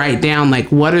and you write down, like,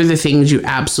 what are the things you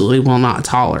absolutely will not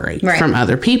tolerate from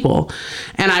other people.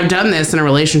 And I've done this in a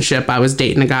relationship. I was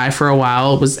dating a guy for a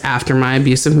while. It was after my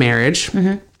abusive marriage.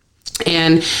 Mm-hmm.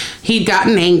 And he'd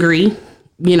gotten angry,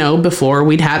 before.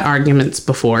 We'd had arguments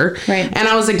before. Right. And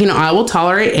I was like, I will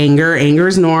tolerate anger. Anger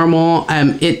is normal.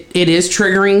 It is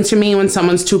triggering to me when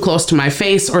someone's too close to my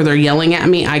face or they're yelling at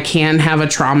me. I can have a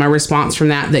trauma response from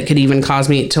that could even cause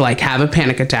me to have a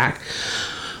panic attack.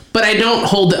 But I don't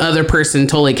hold the other person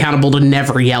totally accountable to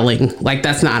never yelling. Like,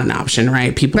 that's not an option,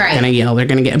 right? People are going to yell. They're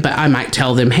going to but I might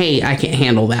tell them, hey, I can't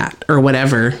handle that or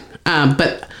whatever.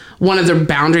 But one of the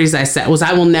boundaries I set was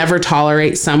I will never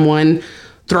tolerate someone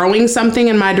throwing something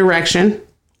in my direction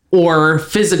or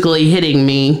physically hitting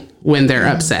me when they're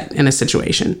upset in a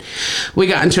situation. We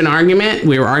got into an argument.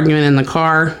 We were arguing in the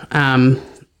car.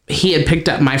 He had picked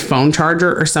up my phone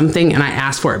charger or something, and I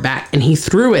asked for it back, and he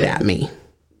threw it at me.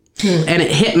 And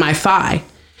it hit my thigh.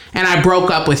 And I broke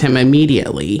up with him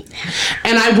immediately.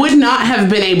 And I would not have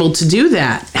been able to do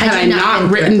that had I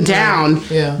not written down,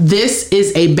 this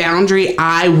is a boundary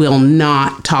I will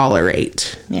not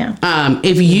tolerate. Yeah.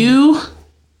 If you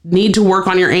need to work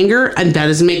on your anger, and that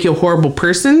doesn't make you a horrible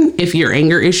person, if your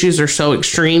anger issues are so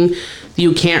extreme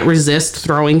you can't resist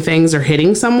throwing things or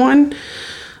hitting someone,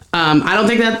 I don't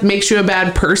think that makes you a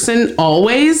bad person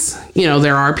always.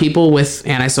 There are people with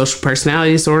antisocial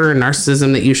personality disorder and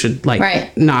narcissism that you should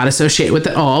not associate with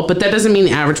at all. But that doesn't mean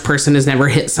the average person has never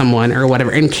hit someone or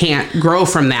whatever and can't grow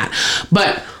from that.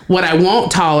 But what I won't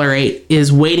tolerate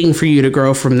is waiting for you to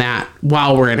grow from that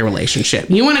while we're in a relationship.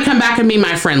 You want to come back and be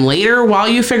my friend later while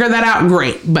you figure that out?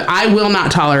 Great. But I will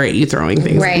not tolerate you throwing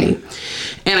things at me.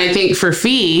 And I think for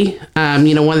Fee, one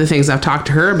of the things I've talked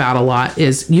to her about a lot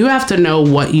is you have to know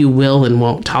what you will and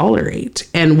won't tolerate,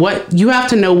 and what you have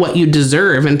to know what you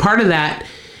deserve. And part of that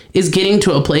is getting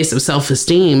to a place of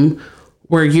self-esteem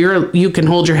where you can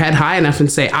hold your head high enough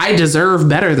and say, I deserve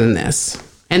better than this.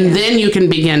 And then you can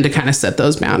begin to kind of set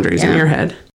those boundaries in your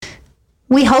head.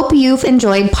 We hope you've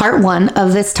enjoyed part 1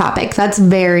 of this topic. That's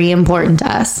very important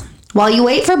to us. While you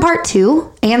wait for part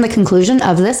 2 and the conclusion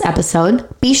of this episode,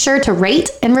 be sure to rate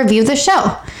and review the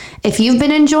show. If you've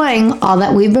been enjoying all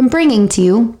that we've been bringing to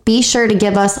you, be sure to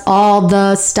give us all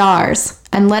the stars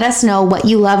and let us know what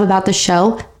you love about the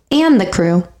show and the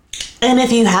crew. And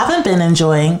if you haven't been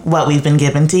enjoying what we've been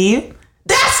giving to you,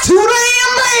 that's too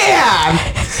damn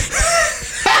bad.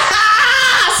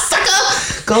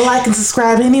 Sucker! Go like and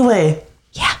subscribe anyway.